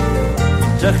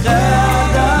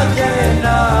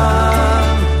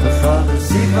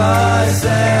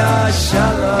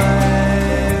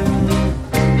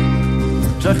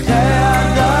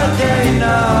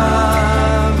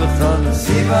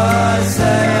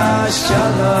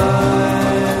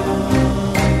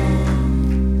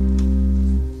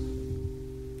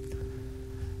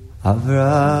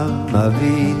 Avraham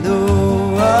Avinu,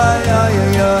 ay ay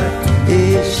ay ay,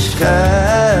 ish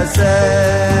chesed.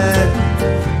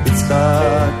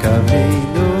 Yitzchak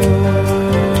Avinu,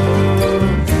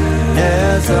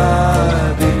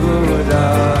 Nezar b'gvura,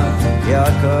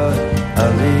 Yaakov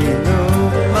Avinu,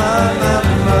 ma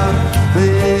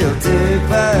b'il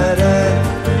tiferet,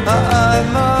 ay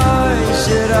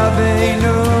Moshe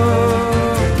Rabbeinu,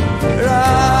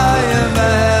 Rayim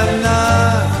Emna,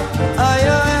 ay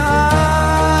ay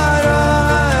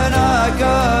Aaron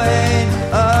HaKohen,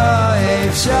 ay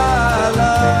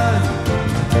Shalom,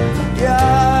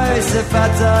 Yosef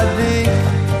HaTzadik,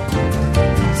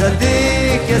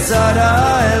 Tzadik Yesod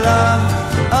HaElam,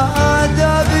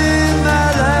 David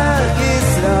Melech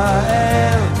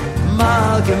Yisrael,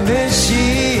 Malkem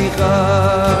Meshicha,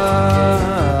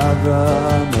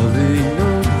 Avraham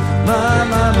Avinu, ma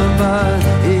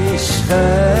ish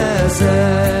chesed.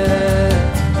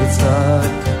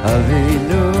 Yitzchak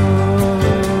Avinu,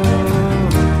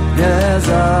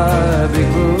 Nezar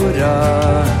b'gvura,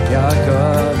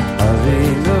 Yaakov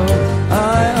Avinu,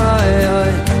 ay ay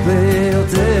ay, b'il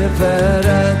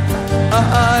tiferet,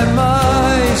 ay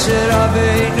Moshe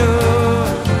Rabbeinu,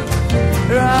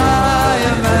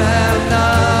 Rayim Emna,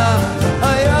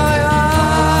 ay ay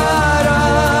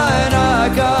Aaron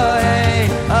HaKohen,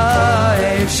 ay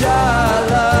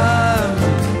Shalom,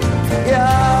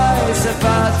 Yosef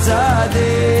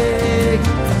HaTzadik,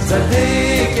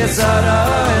 Tzadik Yesod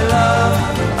HaElam,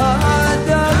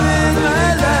 David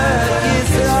Melech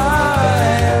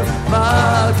Yisrael,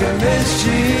 Malkem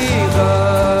Meshicha.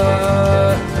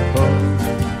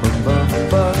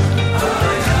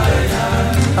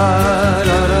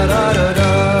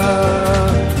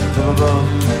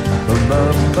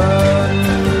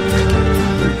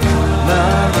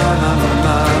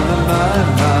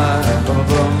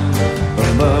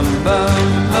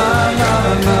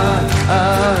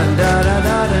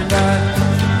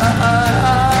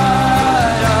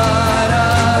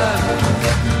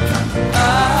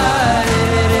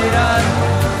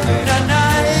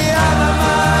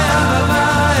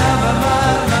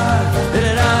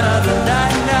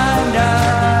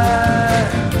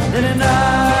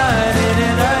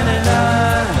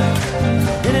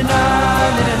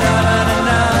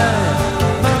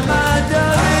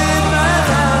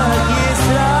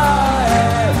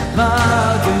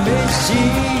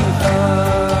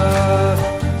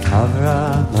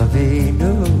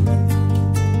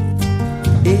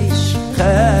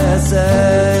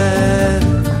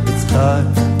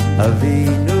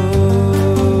 Avinu,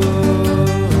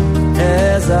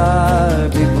 Nezar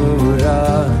b'gvura,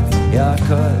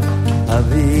 Yaakov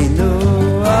Avinu,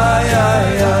 ay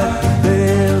ay ay,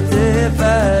 b'il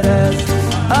tiferet,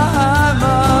 ay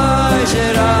Moshe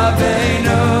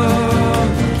Rabbeinu,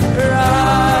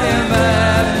 Rayim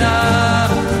Emna,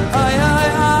 ay ay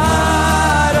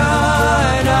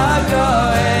Aaron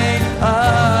HaKohen,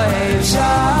 ay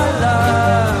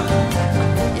Shalom,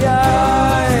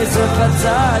 Yosef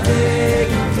HaTzadik,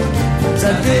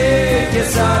 Tzadik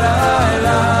Yesod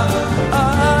HaElam,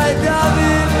 ay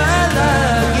David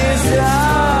Melech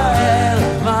Yisrael,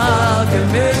 Malkem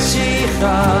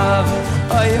Meshicha,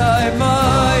 ay ay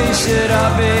Moshe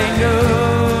Rabbeinu,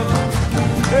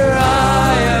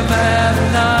 Rayim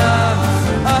Emna,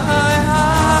 ay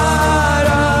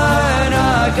Aaron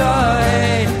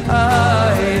HaKohen,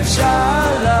 ay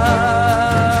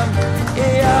Shalom,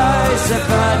 Yosef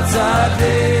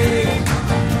HaTzadik,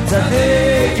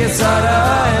 Tzadik Yesod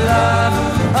HaElam,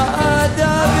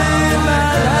 David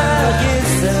Melech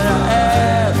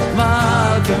Yisrael,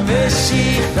 Malkem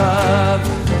Meshicha,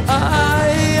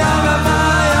 ay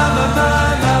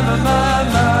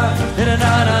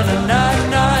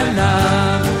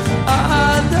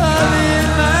David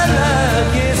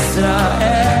Melech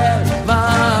Yisrael,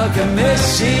 Malkem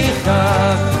Meshicha,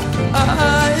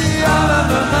 ay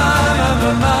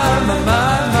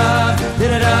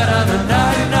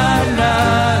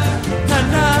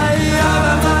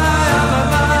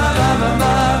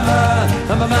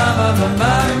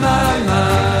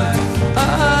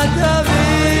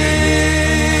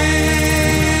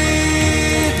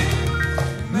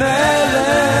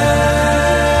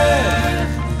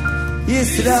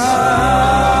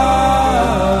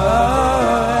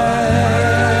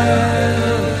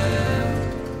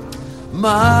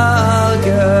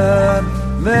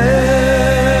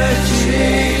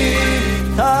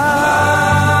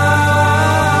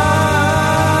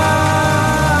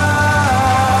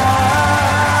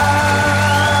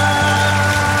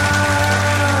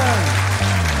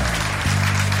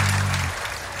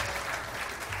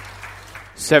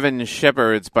Seven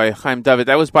Shepherds by Chaim David.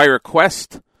 That was by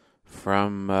request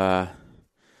from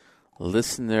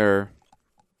listener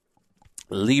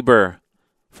Lieber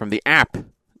from the app.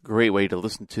 Great way to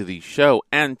listen to the show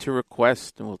and to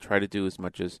request, and we'll try to do as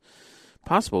much as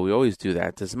possible. We always do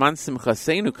that. Zman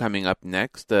Simchasenu coming up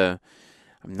next. I'm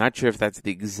not sure if that's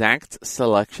the exact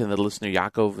selection that listener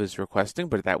Yaakov is requesting,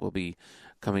 but that will be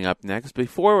coming up next.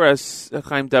 Before us,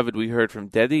 Chaim David, we heard from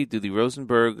Dedi, Dudi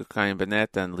Rosenberg, Chaim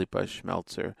Bennett, and Lipa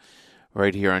Schmelzer,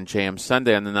 right here on JM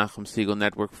Sunday on the Nachum Segal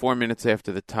Network. 4 minutes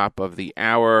after the top of the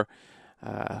hour.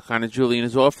 Chana Julian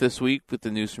is off this week with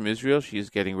the news from Israel. She is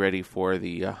getting ready for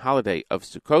the holiday of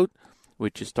Sukkot,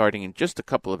 which is starting in just a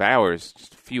couple of hours,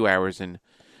 just a few hours in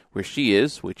where she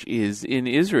is, which is in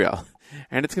Israel.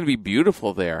 And it's going to be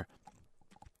beautiful there.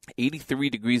 83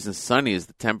 degrees and sunny is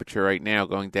the temperature right now,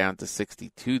 going down to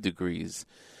 62 degrees.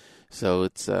 So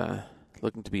it's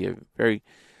looking to be a very,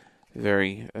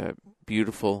 very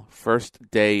beautiful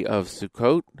first day of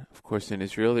Sukkot. Of course, in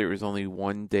Israel, there is only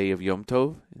one day of Yom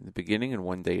Tov in the beginning and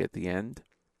one day at the end.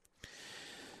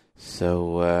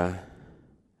 So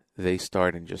they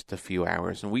start in just a few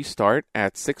hours. And we start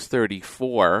at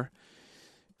 6:34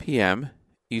 p.m.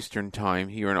 Eastern Time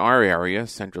here in our area,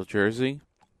 Central Jersey.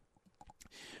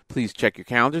 Please check your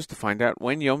calendars to find out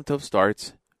when Yom Tov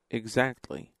starts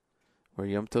exactly, where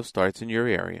Yom Tov starts in your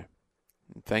area.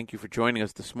 And thank you for joining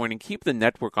us this morning. Keep the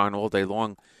network on all day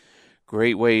long.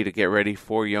 Great way to get ready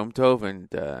for Yom Tov and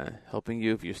helping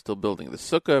you if you're still building the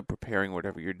sukkah, preparing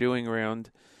whatever you're doing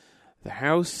around the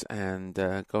house, and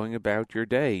going about your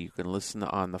day. You can listen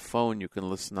on the phone, you can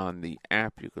listen on the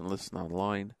app, you can listen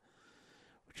online,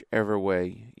 whichever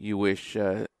way you wish.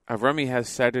 Avrami has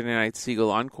Saturday Night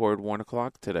Segal Encore at 1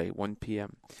 o'clock today, 1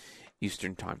 p.m.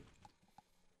 Eastern Time.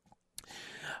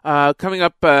 Coming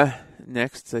up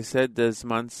next, I said,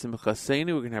 Zman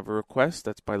Simchasenu. We're going to have a request.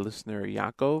 That's by listener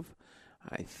Yaakov.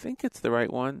 I think it's the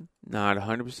right one. Not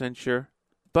 100% sure,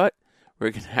 but we're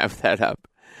going to have that up.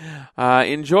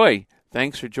 Enjoy.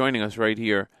 Thanks for joining us right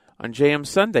here on JM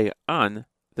Sunday on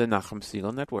the Nachum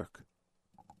Segal Network.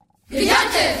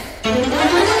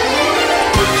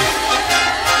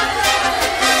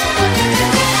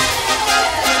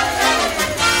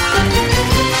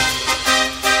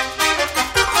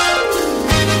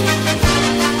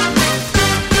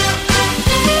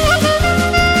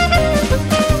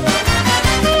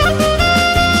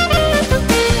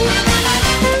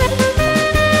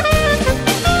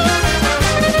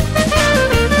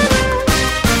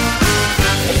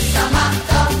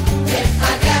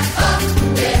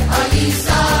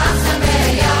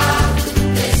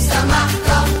 Samach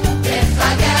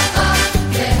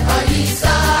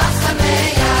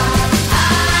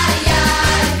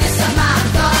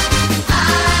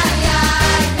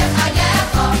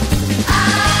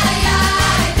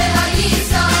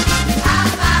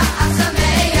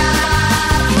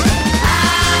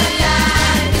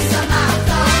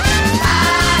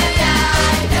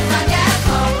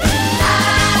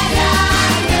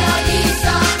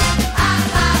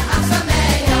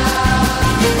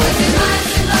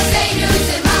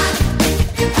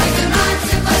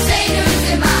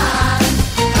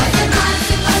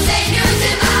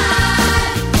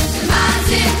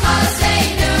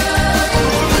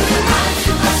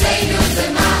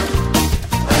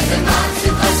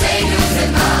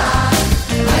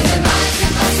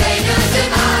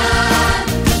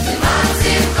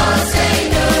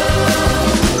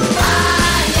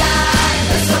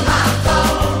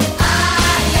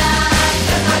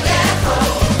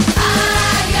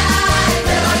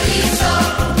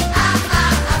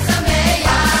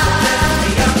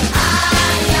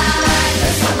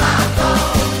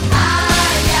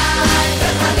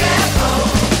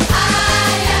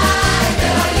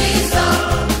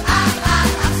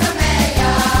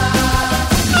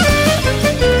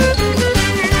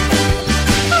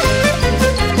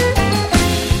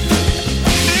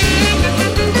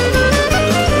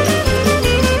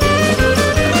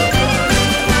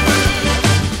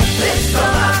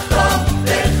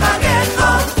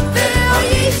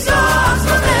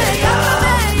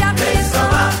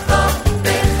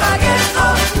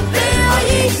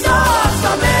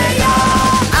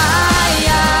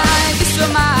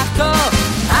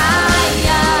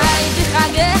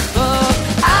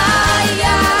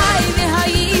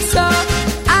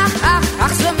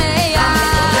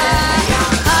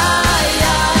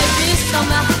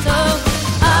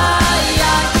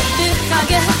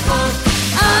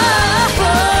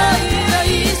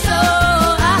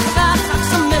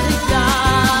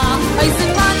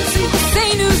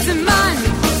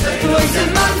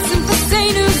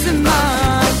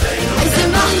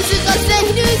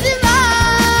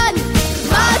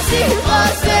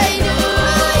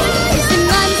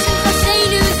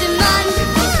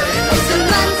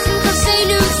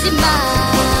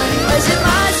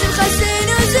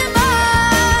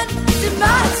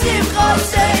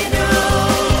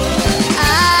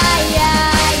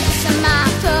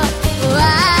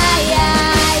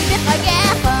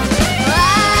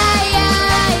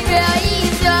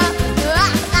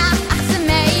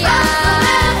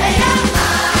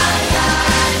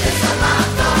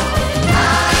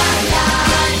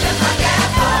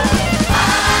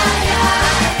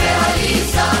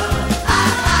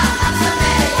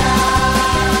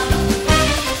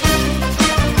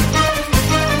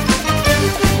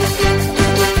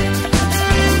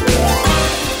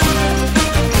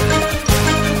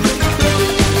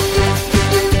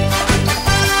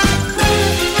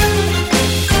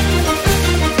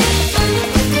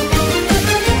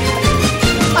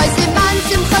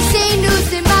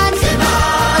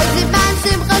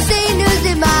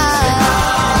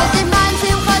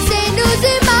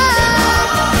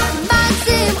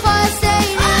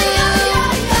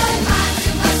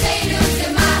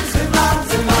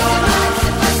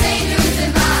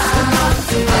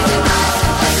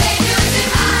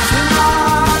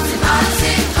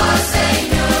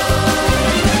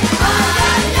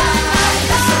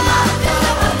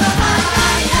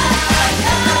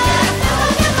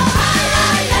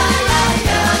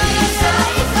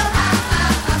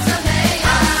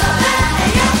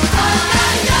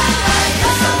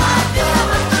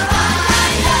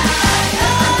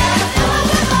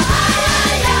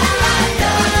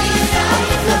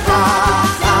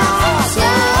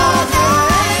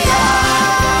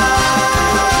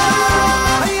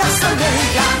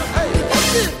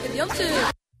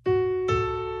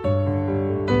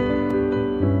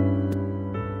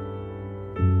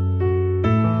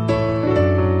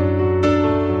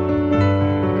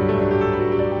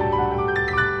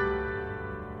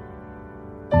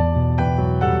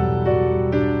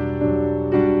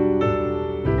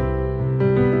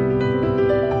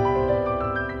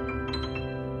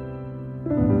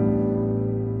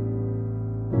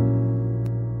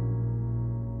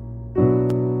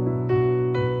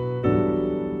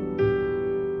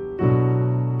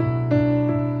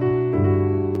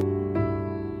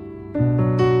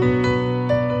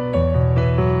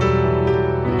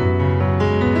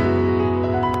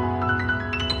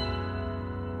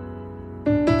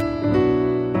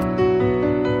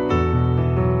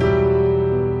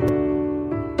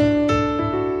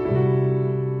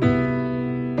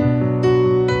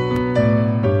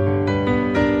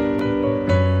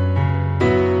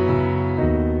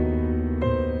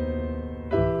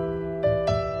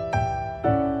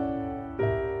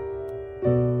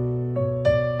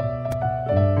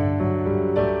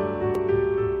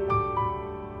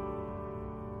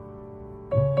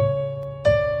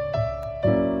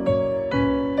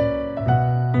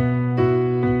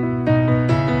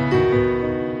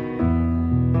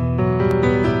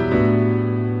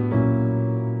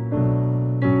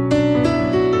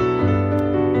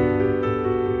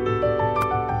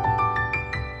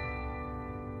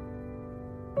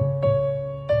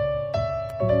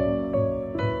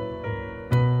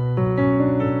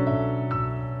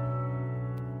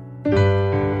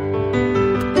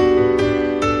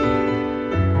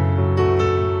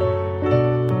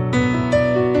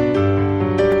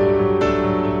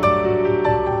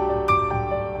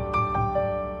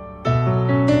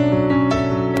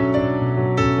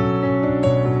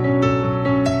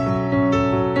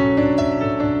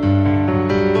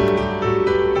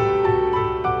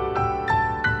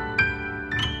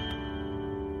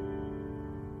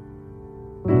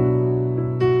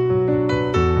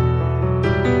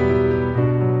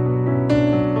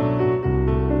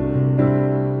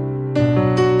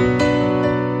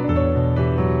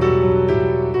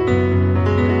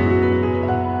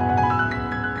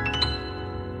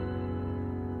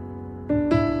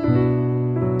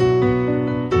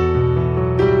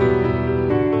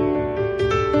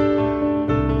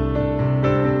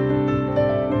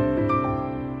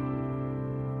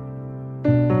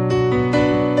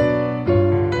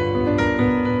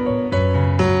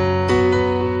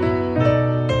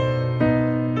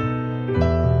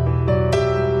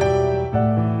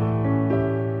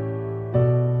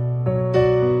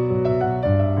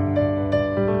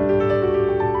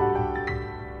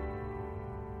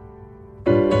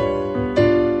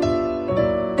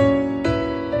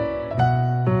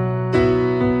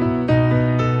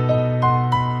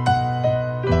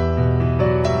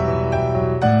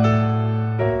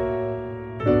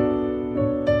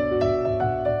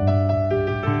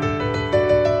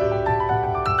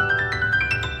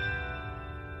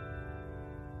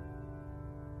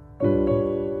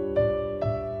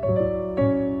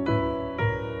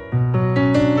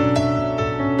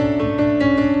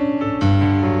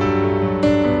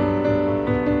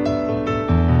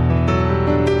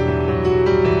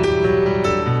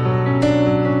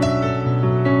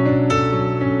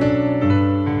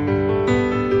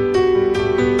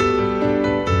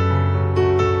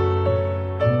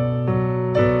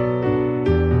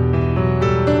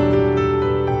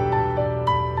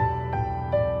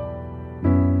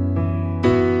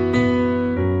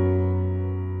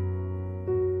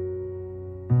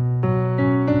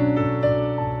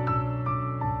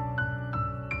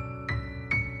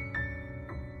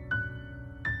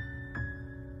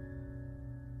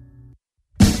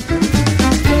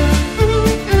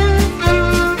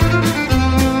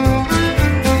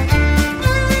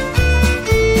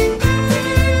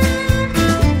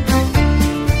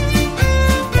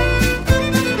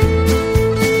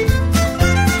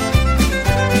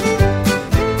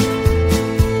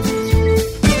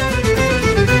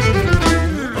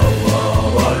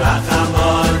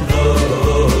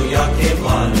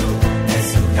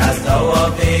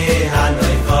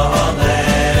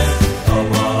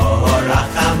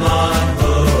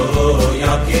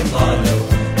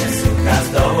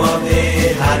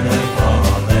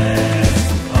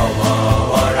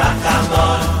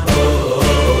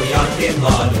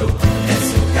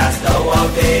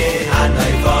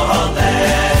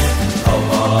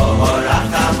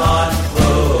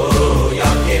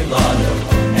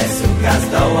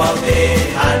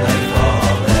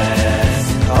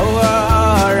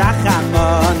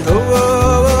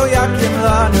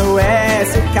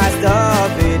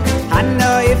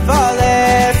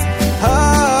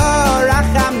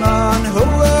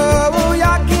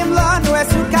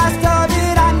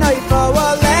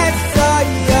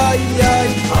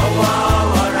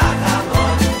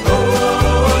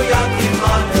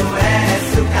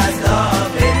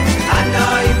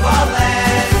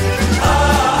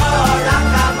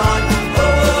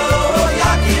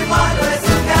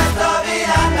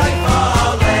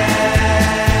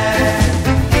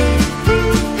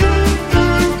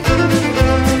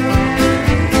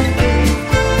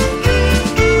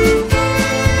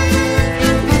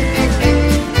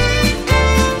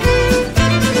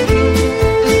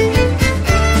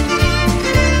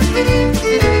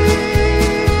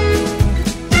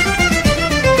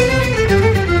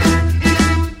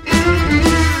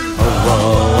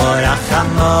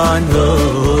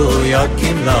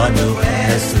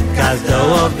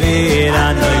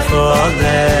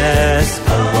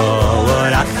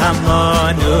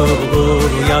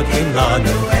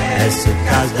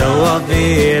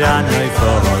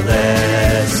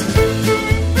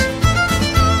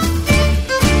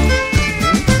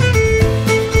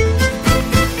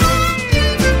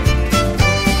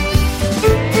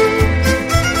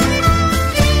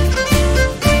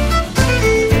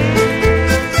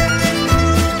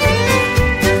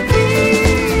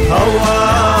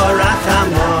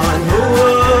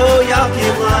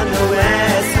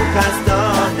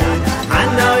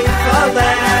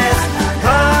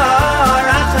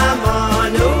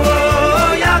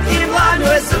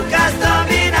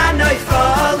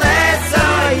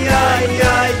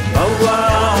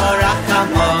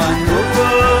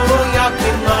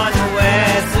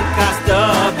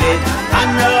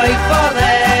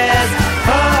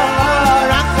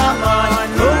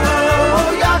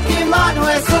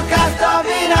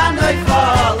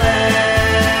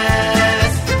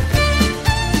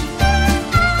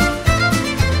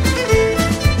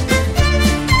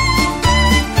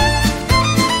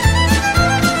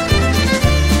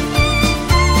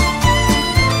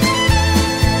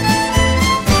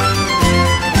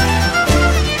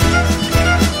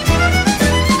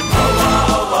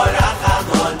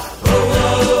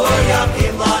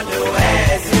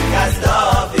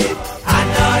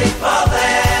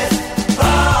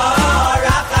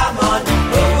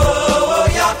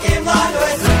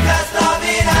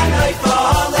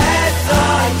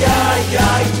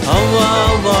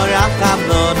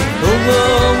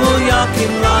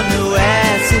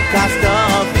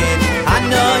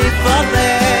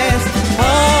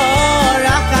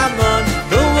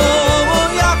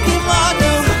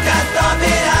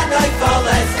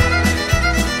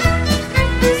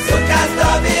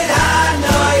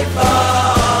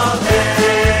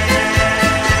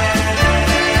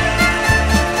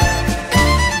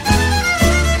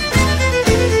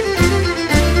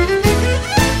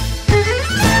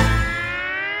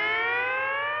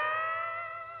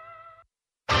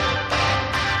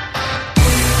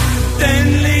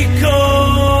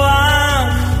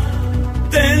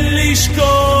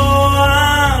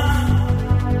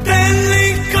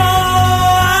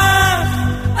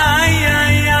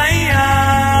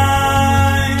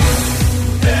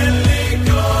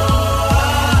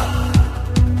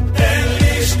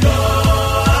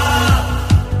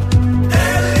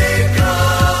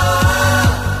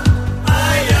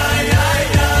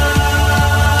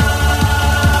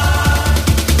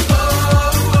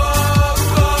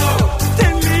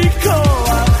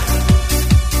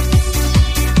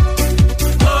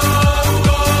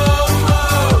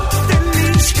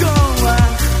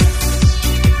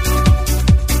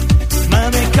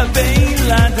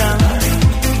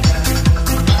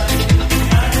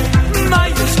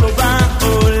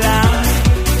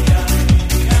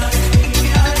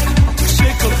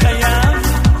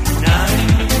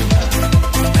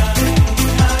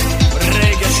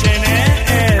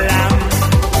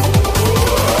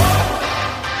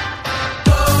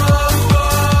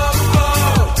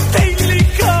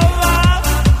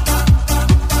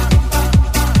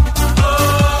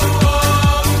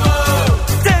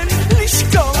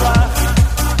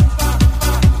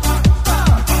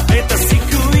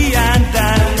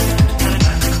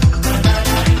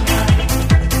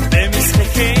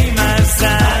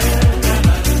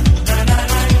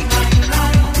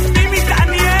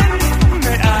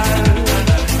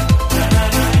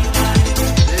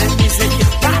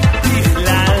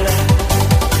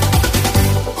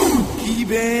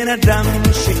אדם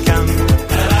שקם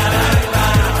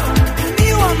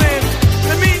מי הוא אומר?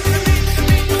 למי?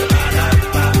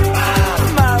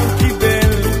 מה הוא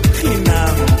קיבל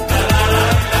חינם?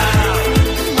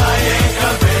 מה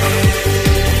יקבל?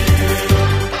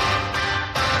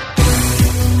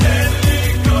 תן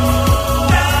לי כוח,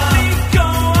 תן לי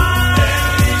כוח,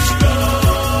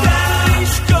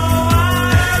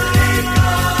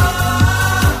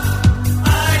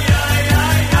 איי איי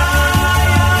איי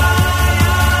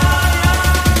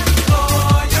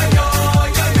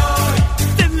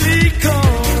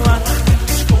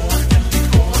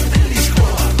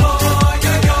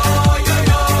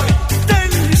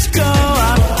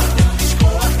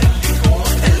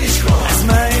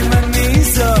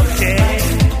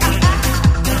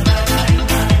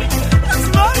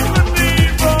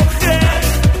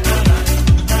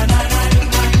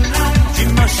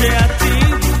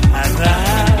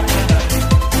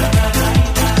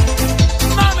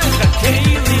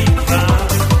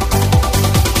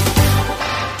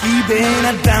בן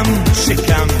אדם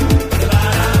שקם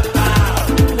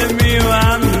למי הוא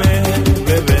עמד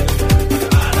בבית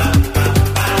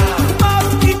מה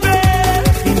הוא קיבל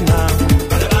חינם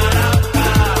מה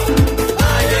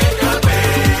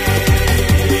יקבל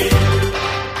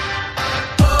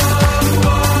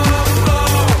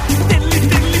תן לי כוח תן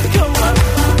לי כוח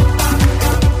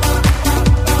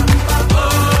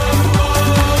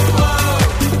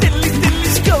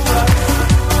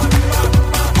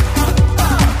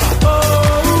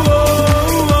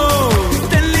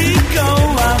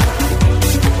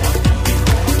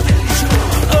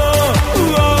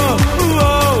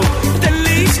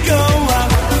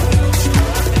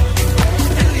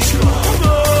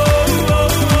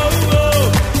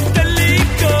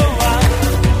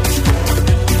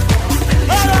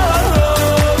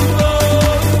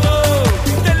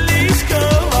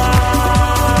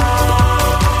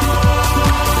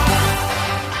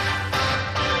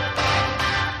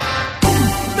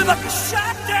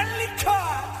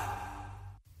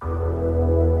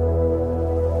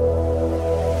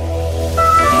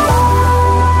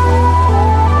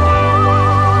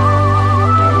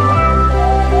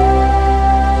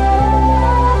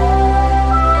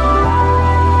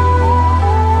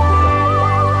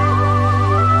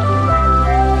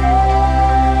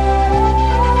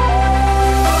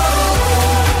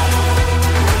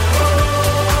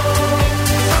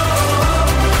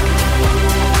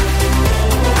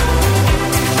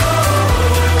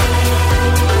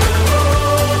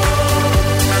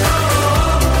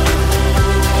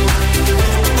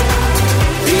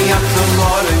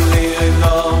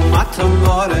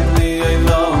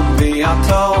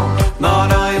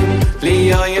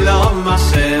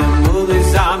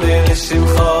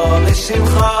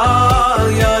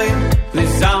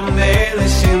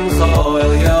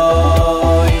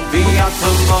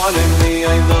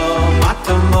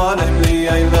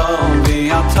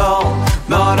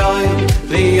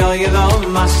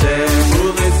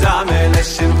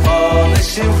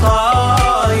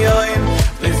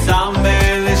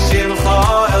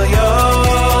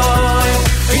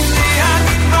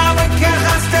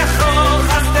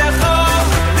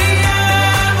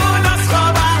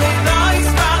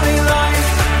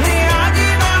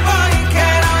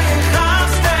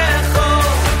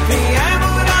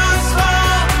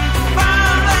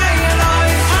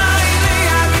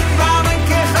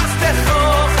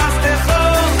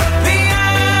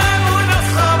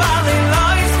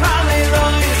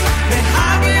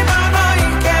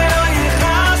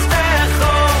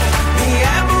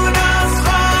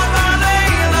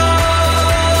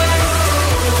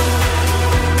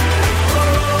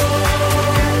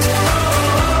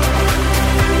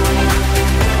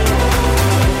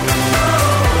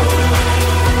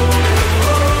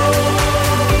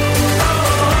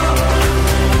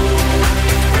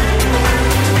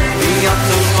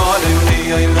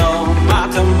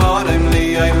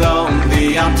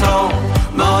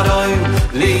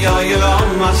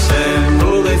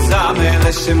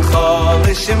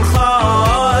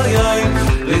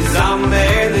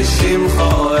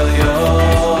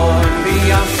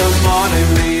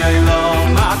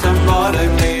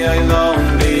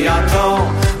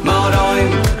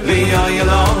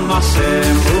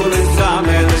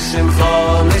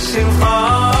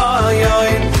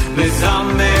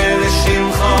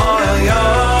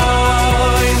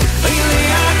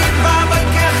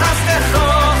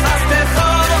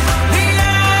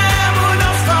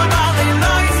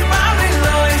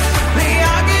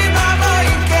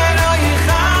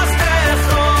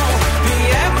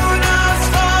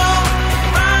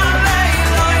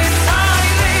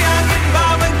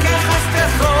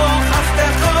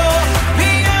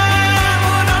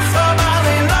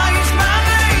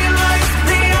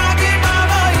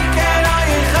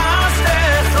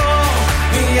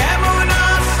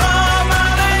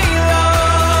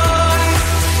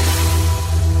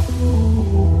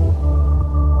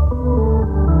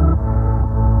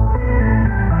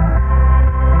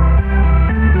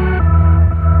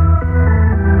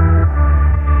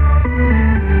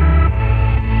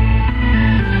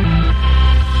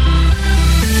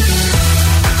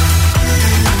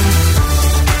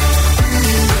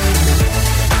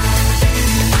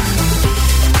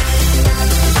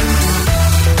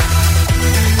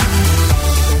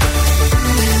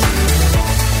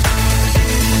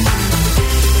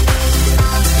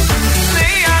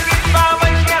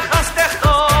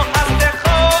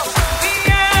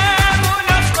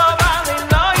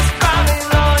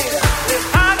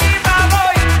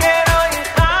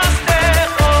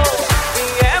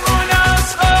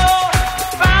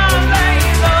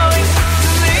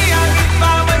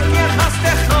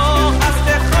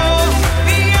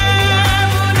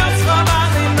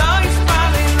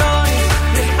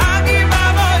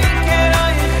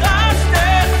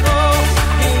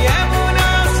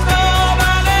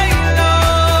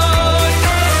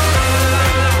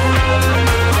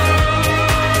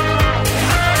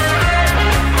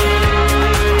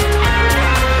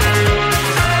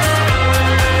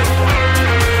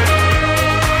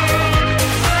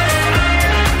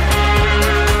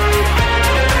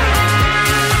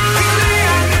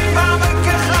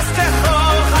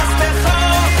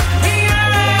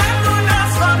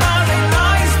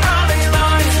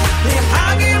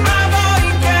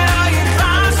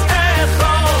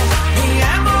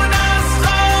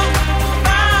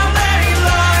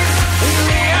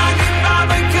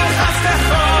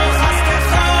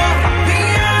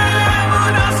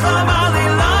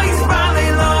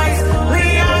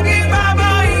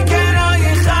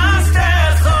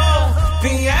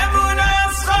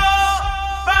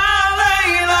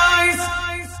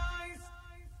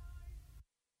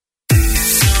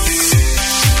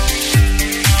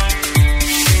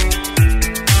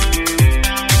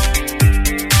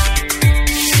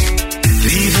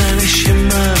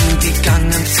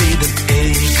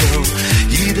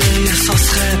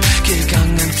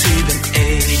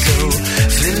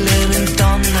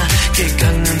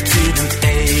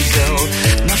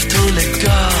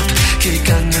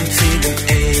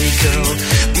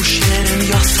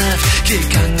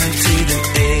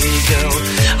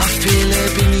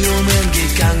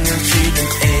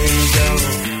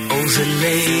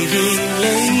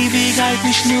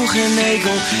suchen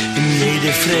Egel. In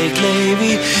jeder fragt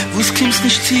Levi, wo's kommst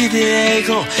nicht zu der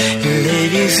Egel? In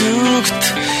Levi sucht,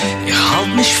 ich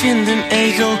halt nicht finden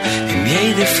Egel. In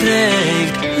jeder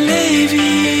fragt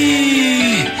Levi,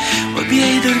 ob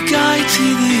jeder geht zu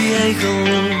der Egel.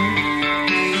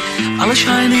 Alle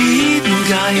scheine Jeden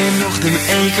gehen noch dem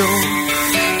Egel.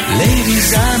 Levi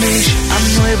sah mich, am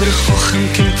Neuberkochen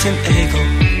kommt ein Egel.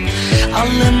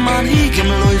 Alle Mannigen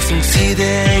laufen zu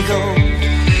der Egel.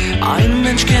 Ein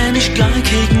Mensch kenn ich gar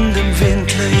gegen den Wind,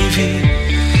 Levi.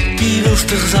 Die willst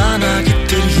doch sein,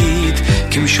 der Jid,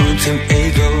 komm schon zum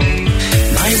Egel.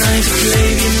 Nein, nein, sagt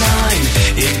Levi, nein,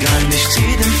 ich geh nicht zu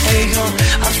dem Egel.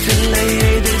 Als vielleicht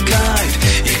jeder geht,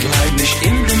 ich bleib nicht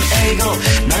in dem Egel.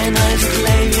 Nein, nein, sagt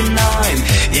Levi, nein,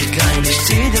 ich geh nicht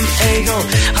zu dem Egel.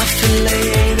 Als vielleicht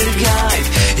jeder geht,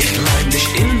 ich bleib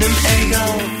nicht in dem Egel.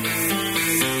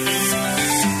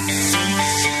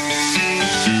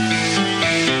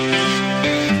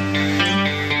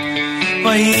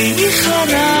 Ich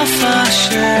haraf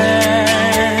Hashem,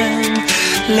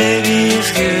 Levi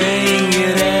ist gewinn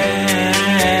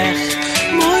gerecht.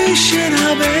 Moishe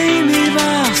Rabbeinu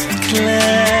warst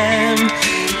klemm,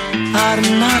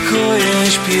 Arnako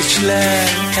spielt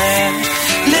schlecht.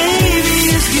 Levi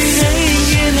ist gewinn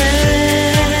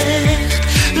gerecht,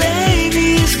 Levi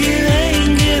ist gewinn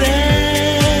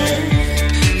gerecht,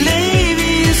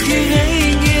 Levi ist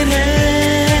gewinn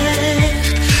gerecht,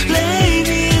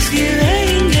 Levi ist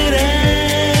gewinn gerecht.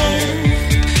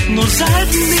 Nur seid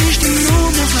nicht im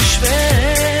Numen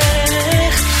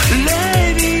verschwächt,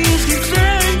 Levi ist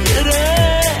gewinn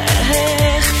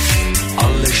gerecht.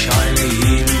 Alle Scheine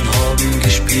Jeden haben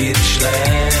gespielt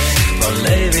schlecht, weil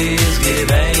Levi ist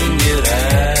gewinn gerecht.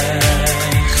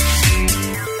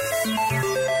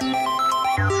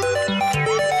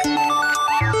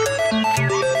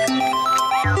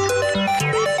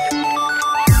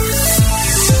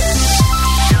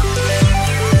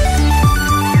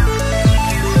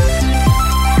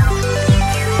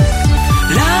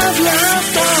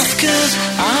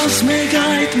 Als mir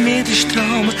geht mit der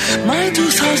Strom, meint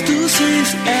du's hast du's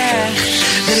ist echt.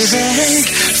 Der Weg,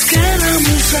 scanner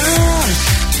muss an,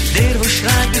 der wo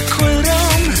schreit der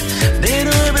Kohlraum, der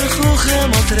über Kuchen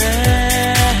und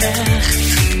recht.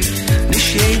 Nicht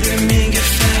jeder mir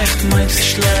gefecht, meint sie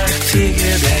schlecht, sie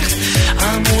gerecht.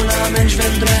 Amul ein Mensch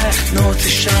wird recht, not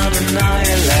sie schaden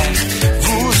nahe Lecht.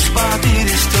 Wo's war dir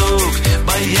ist Tag,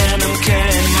 bei jenem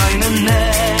kenn meine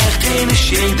Nacht. Nicht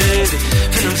jeder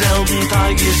für denselben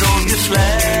Tag ist uns geflecht.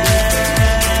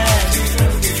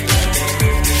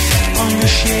 Und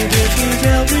nicht jeder für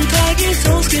denselben Tag ist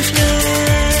uns geflecht.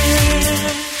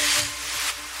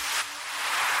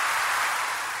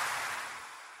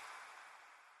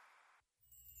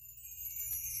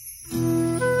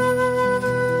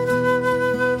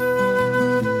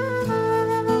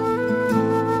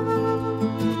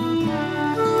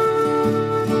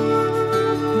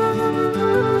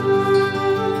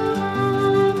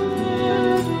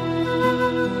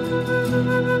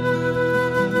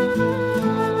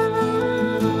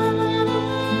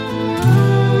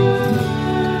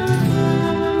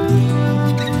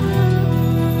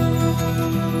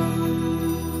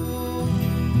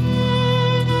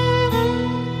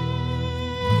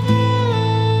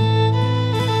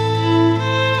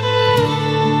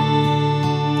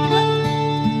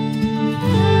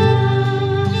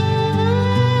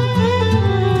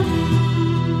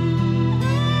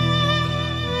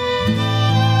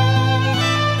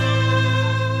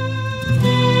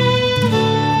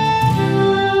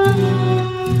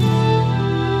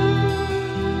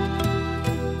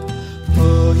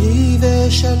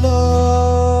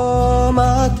 שלום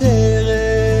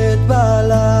עטרת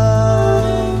בעלה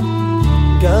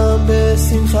גם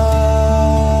בשמחה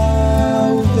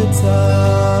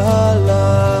ובצהלה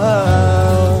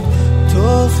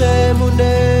תוך אמוני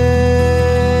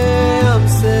עם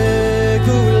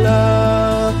סגולה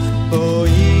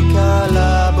בואי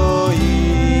קלה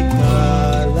בואי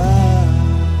קלה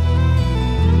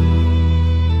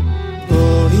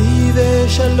בואי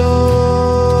ושלום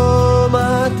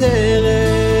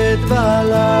עטרת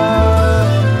בעלה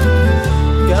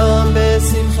גם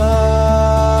בשמחה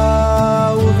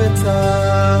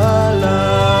ובצהלה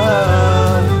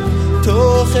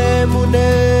תוך אמוני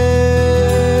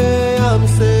עם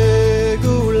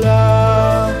סגולה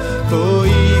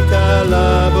בואי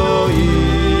קלה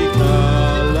בואי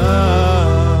קלה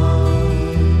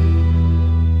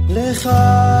לך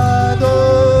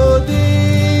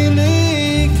דודי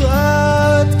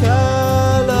לקראת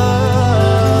קלה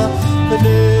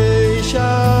בני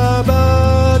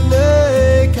שבת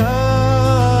לקלה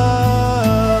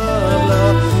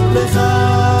לך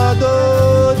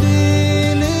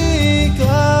דודי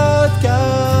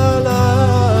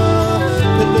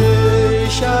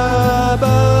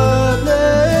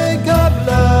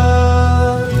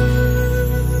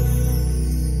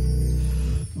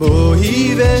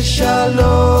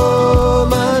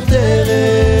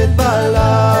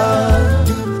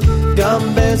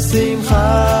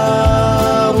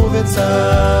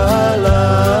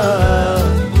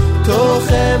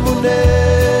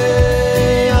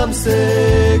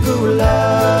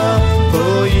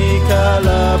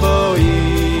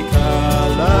בואי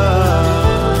קלה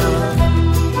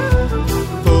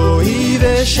בואי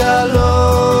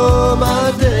ושלום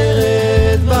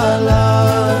עטרת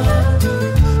בלה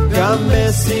גם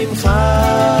בשמחה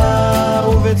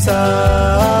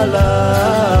ובצהלה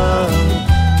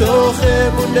תוך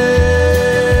אמוני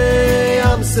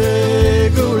ים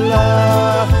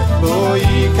סגולה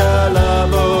בואי קלה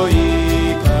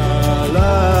בואי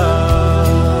קלה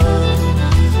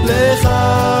לך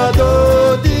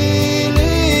דודי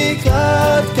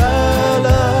לקראת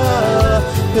קלה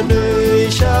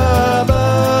פני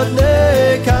שבת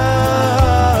נקבלה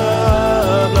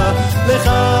לך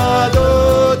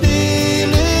דודי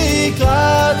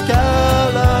לקראת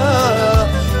קלה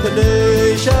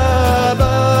פני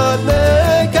שבת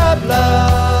נקבלה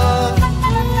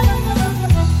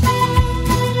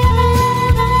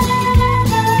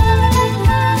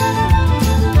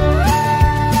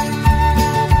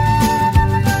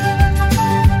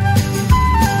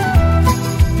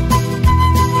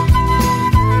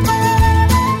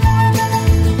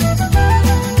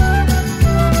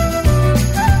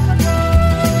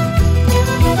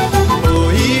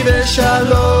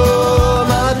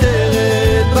שלום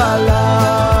עטרת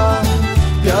בלה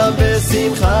גם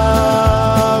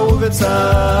בשמחה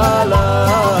ובצער